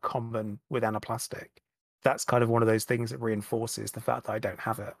markers that are common with anaplastic. That's kind of one of those things that reinforces the fact that I don't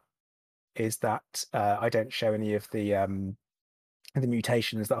have it. Is that I don't show any of the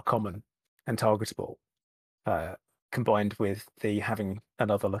mutations that are common and targetable, combined with the having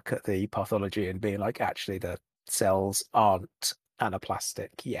another look at the pathology and being like, actually, the cells aren't anaplastic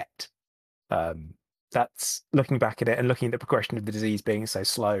yet. That's looking back at it and looking at the progression of the disease being so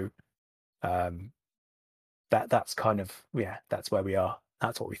slow. That's kind of, yeah, that's where we are.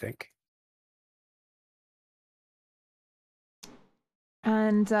 That's what we think.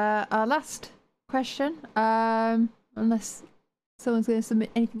 And our last question, unless someone's going to submit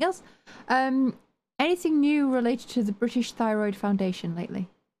anything else, anything new related to the British Thyroid Foundation lately?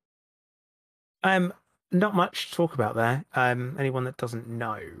 Not much to talk about there. Anyone that doesn't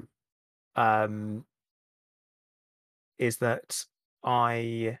know, is that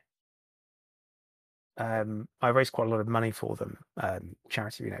I raised quite a lot of money for them.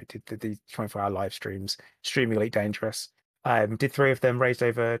 Charity, did the 24-hour live streams, Streaming Elite Dangerous. Did 3 of them, raised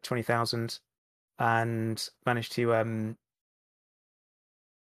over 20,000, and managed to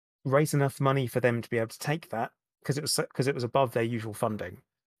raise enough money for them to be able to take that, because it was above their usual funding.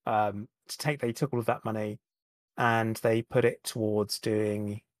 They took all of that money and they put it towards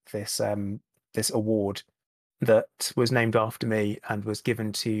doing this award that was named after me and was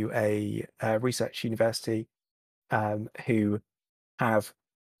given to a research university who have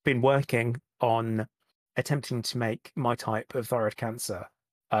been working on attempting to make my type of thyroid cancer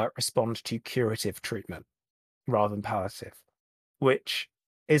respond to curative treatment rather than palliative, which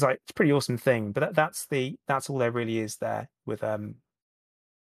is like, it's a pretty awesome thing. But that's all there really is there with the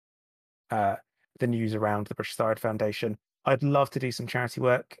news around the British Thyroid Foundation. I'd love to do some charity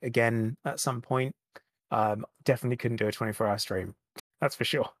work again at some point. Definitely couldn't do a 24-hour stream, that's for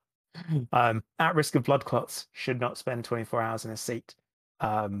sure. At risk of blood clots, should not spend 24 hours in a seat,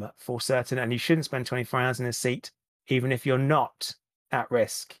 for certain. And you shouldn't spend 24 hours in a seat, even if you're not at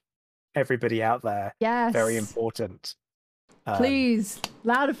risk. Everybody out there, yes, very important. Please,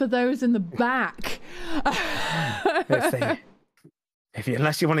 louder for those in the back.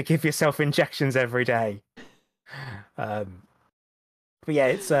 Unless you want to give yourself injections every day. But yeah,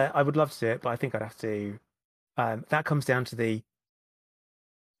 it's I would love to do it, but I think I'd have to. That comes down to the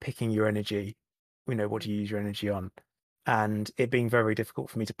picking your energy. What you use your energy on, and it being very difficult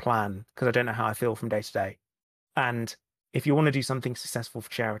for me to plan because I don't know how I feel from day to day. And if you want to do something successful for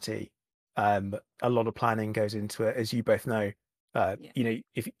charity, a lot of planning goes into it, as you both know.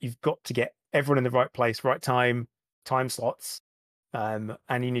 If you've got to get everyone in the right place, right time slots, and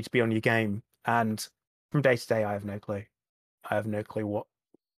you need to be on your game. And from day to day, I have no clue. I have no clue what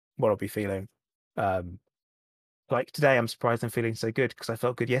I'll be feeling. Like today, I'm surprised I'm feeling so good because I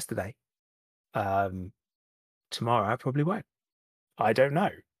felt good yesterday. Tomorrow, I probably won't. I don't know.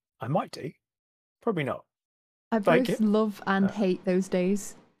 I might do. Probably not. I both love and hate those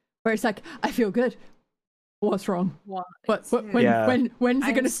days where it's like, I feel good. What's wrong? When's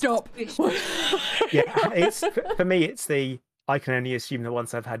it going to stop? Yeah, it's for me. It's I can only assume that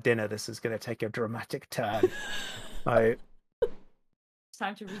once I've had dinner, this is going to take a dramatic turn. It's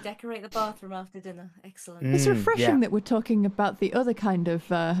time to redecorate the bathroom after dinner. Excellent. It's refreshing that we're talking about the other kind of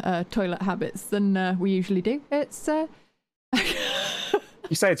toilet habits than we usually do. It's You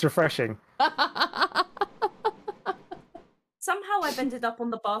say it's refreshing. Somehow I've ended up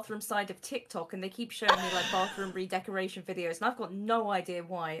on the bathroom side of TikTok and they keep showing me like bathroom redecoration videos and I've got no idea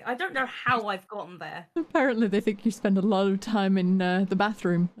why. I don't know how I've gotten there. Apparently they think you spend a lot of time in the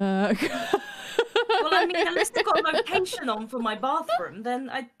bathroom. Well, I mean, unless they've got a location on for my bathroom, then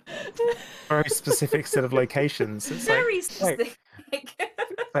I... Very specific set of locations. It's very specific.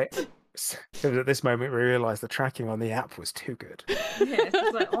 Because at this moment we realised the tracking on the app was too good. Yeah,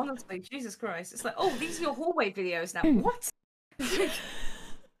 it's like, honestly, Jesus Christ. It's like, oh, these are your hallway videos now. What?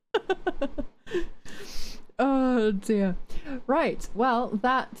 Oh dear. Right. Well,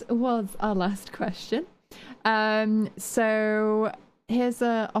 that was our last question. So here's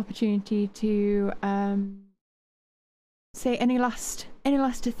an opportunity to say any last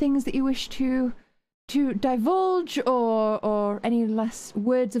things that you wish to divulge, or any last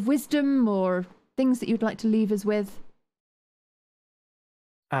words of wisdom or things that you'd like to leave us with.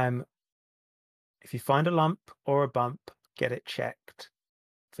 If you find a lump or a bump, get it checked.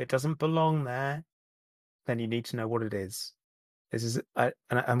 If it doesn't belong there, then you need to know what it is. This is, and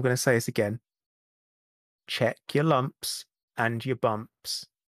I'm going to say this again. Check your lumps and your bumps.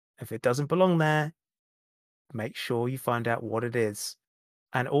 If it doesn't belong there, make sure you find out what it is.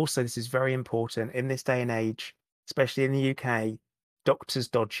 And also, this is very important in this day and age, especially in the UK, doctors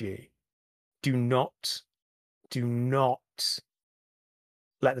dodge you. Do not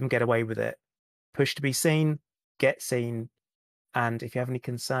let them get away with it. Push to be seen, get seen. And if you have any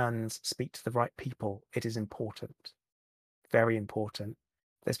concerns, speak to the right people. It is important. Very important.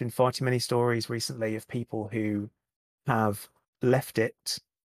 There's been far too many stories recently of people who have left it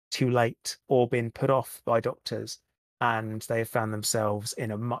too late or been put off by doctors, and they have found themselves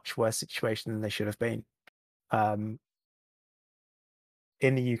in a much worse situation than they should have been. In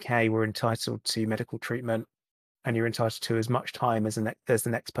the UK, we're entitled to medical treatment, and you're entitled to as much time as the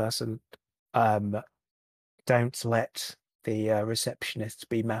next person. Don't let the receptionist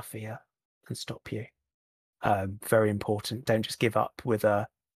be mafia and stop you. Very important. Don't just give up with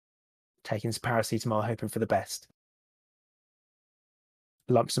taking some paracetamol, hoping for the best.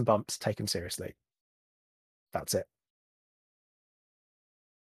 Lumps and bumps, take them seriously. That's it.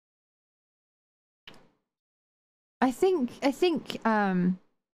 I think Pan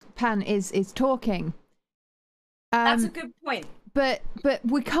is talking. That's a good point. But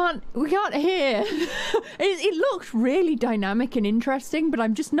we can't hear. It looked really dynamic and interesting, but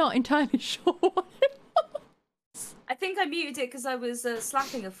I'm just not entirely sure what it was. I think I muted it because I was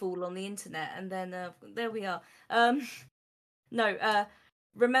slapping a fool on the internet, and then there we are.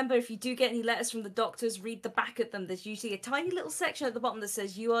 Remember, if you do get any letters from the doctors, read the back of them. There's usually a tiny little section at the bottom that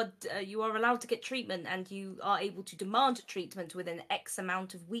says you are allowed to get treatment, and you are able to demand treatment within X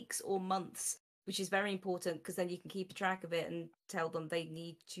amount of weeks or months, which is very important because then you can keep track of it and tell them they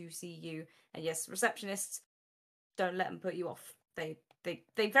need to see you. And yes, receptionists, don't let them put you off. They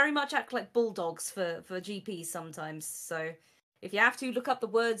very much act like bulldogs for GPs sometimes. So if you have to, look up the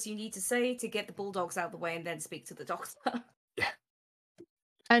words you need to say to get the bulldogs out of the way and then speak to the doctor.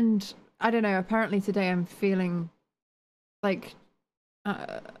 And I don't know, apparently today I'm feeling like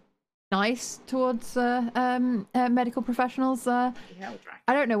nice towards medical professionals. I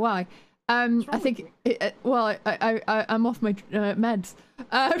don't know why. I think I'm off my meds.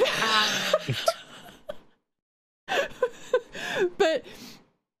 But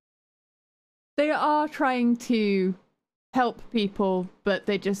they are trying to help people, but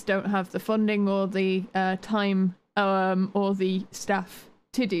they just don't have the funding or the time or the staff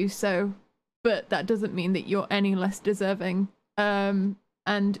to do so. But that doesn't mean that you're any less deserving. And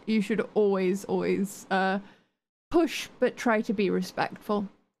you should always push, but try to be respectful.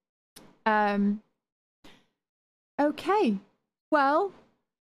 Okay. Well,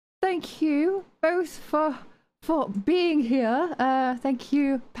 thank you both for being here. Thank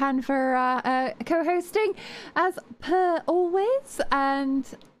you, Pan, for co-hosting as per always, and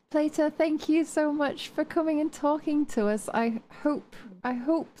Plato, thank you so much for coming and talking to us. I hope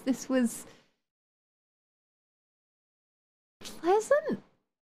this was pleasant.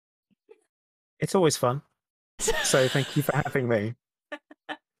 It's always fun. So thank you for having me.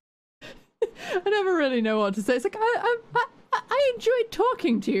 I never really know what to say. It's like I enjoyed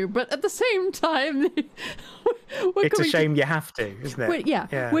talking to you, but at the same time, it's a shame you have to, isn't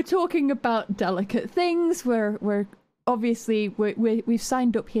it? We're talking about delicate things. We're obviously we've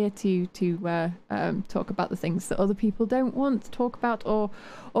signed up here to talk about the things that other people don't want to talk about or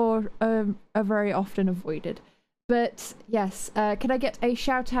are very often avoided. But yes, can I get a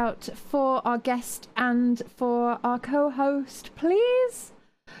shout out for our guest and for our co-host, please?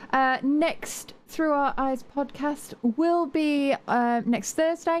 Next Through Our Eyes podcast will be next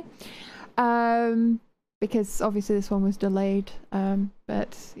Thursday, because obviously this one was delayed,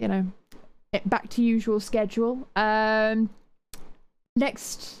 but back to usual schedule.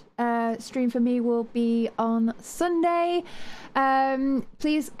 Next stream for me will be on Sunday.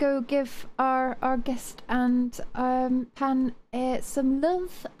 Please go give our guest and Pan some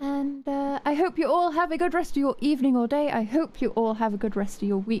love, and I hope you all have a good rest of your evening or day. I hope you all have a good rest of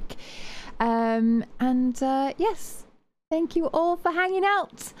your week. Yes, thank you all for hanging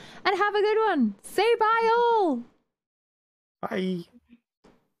out, and have a good one. Say bye all. Bye.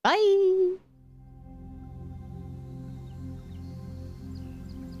 Bye.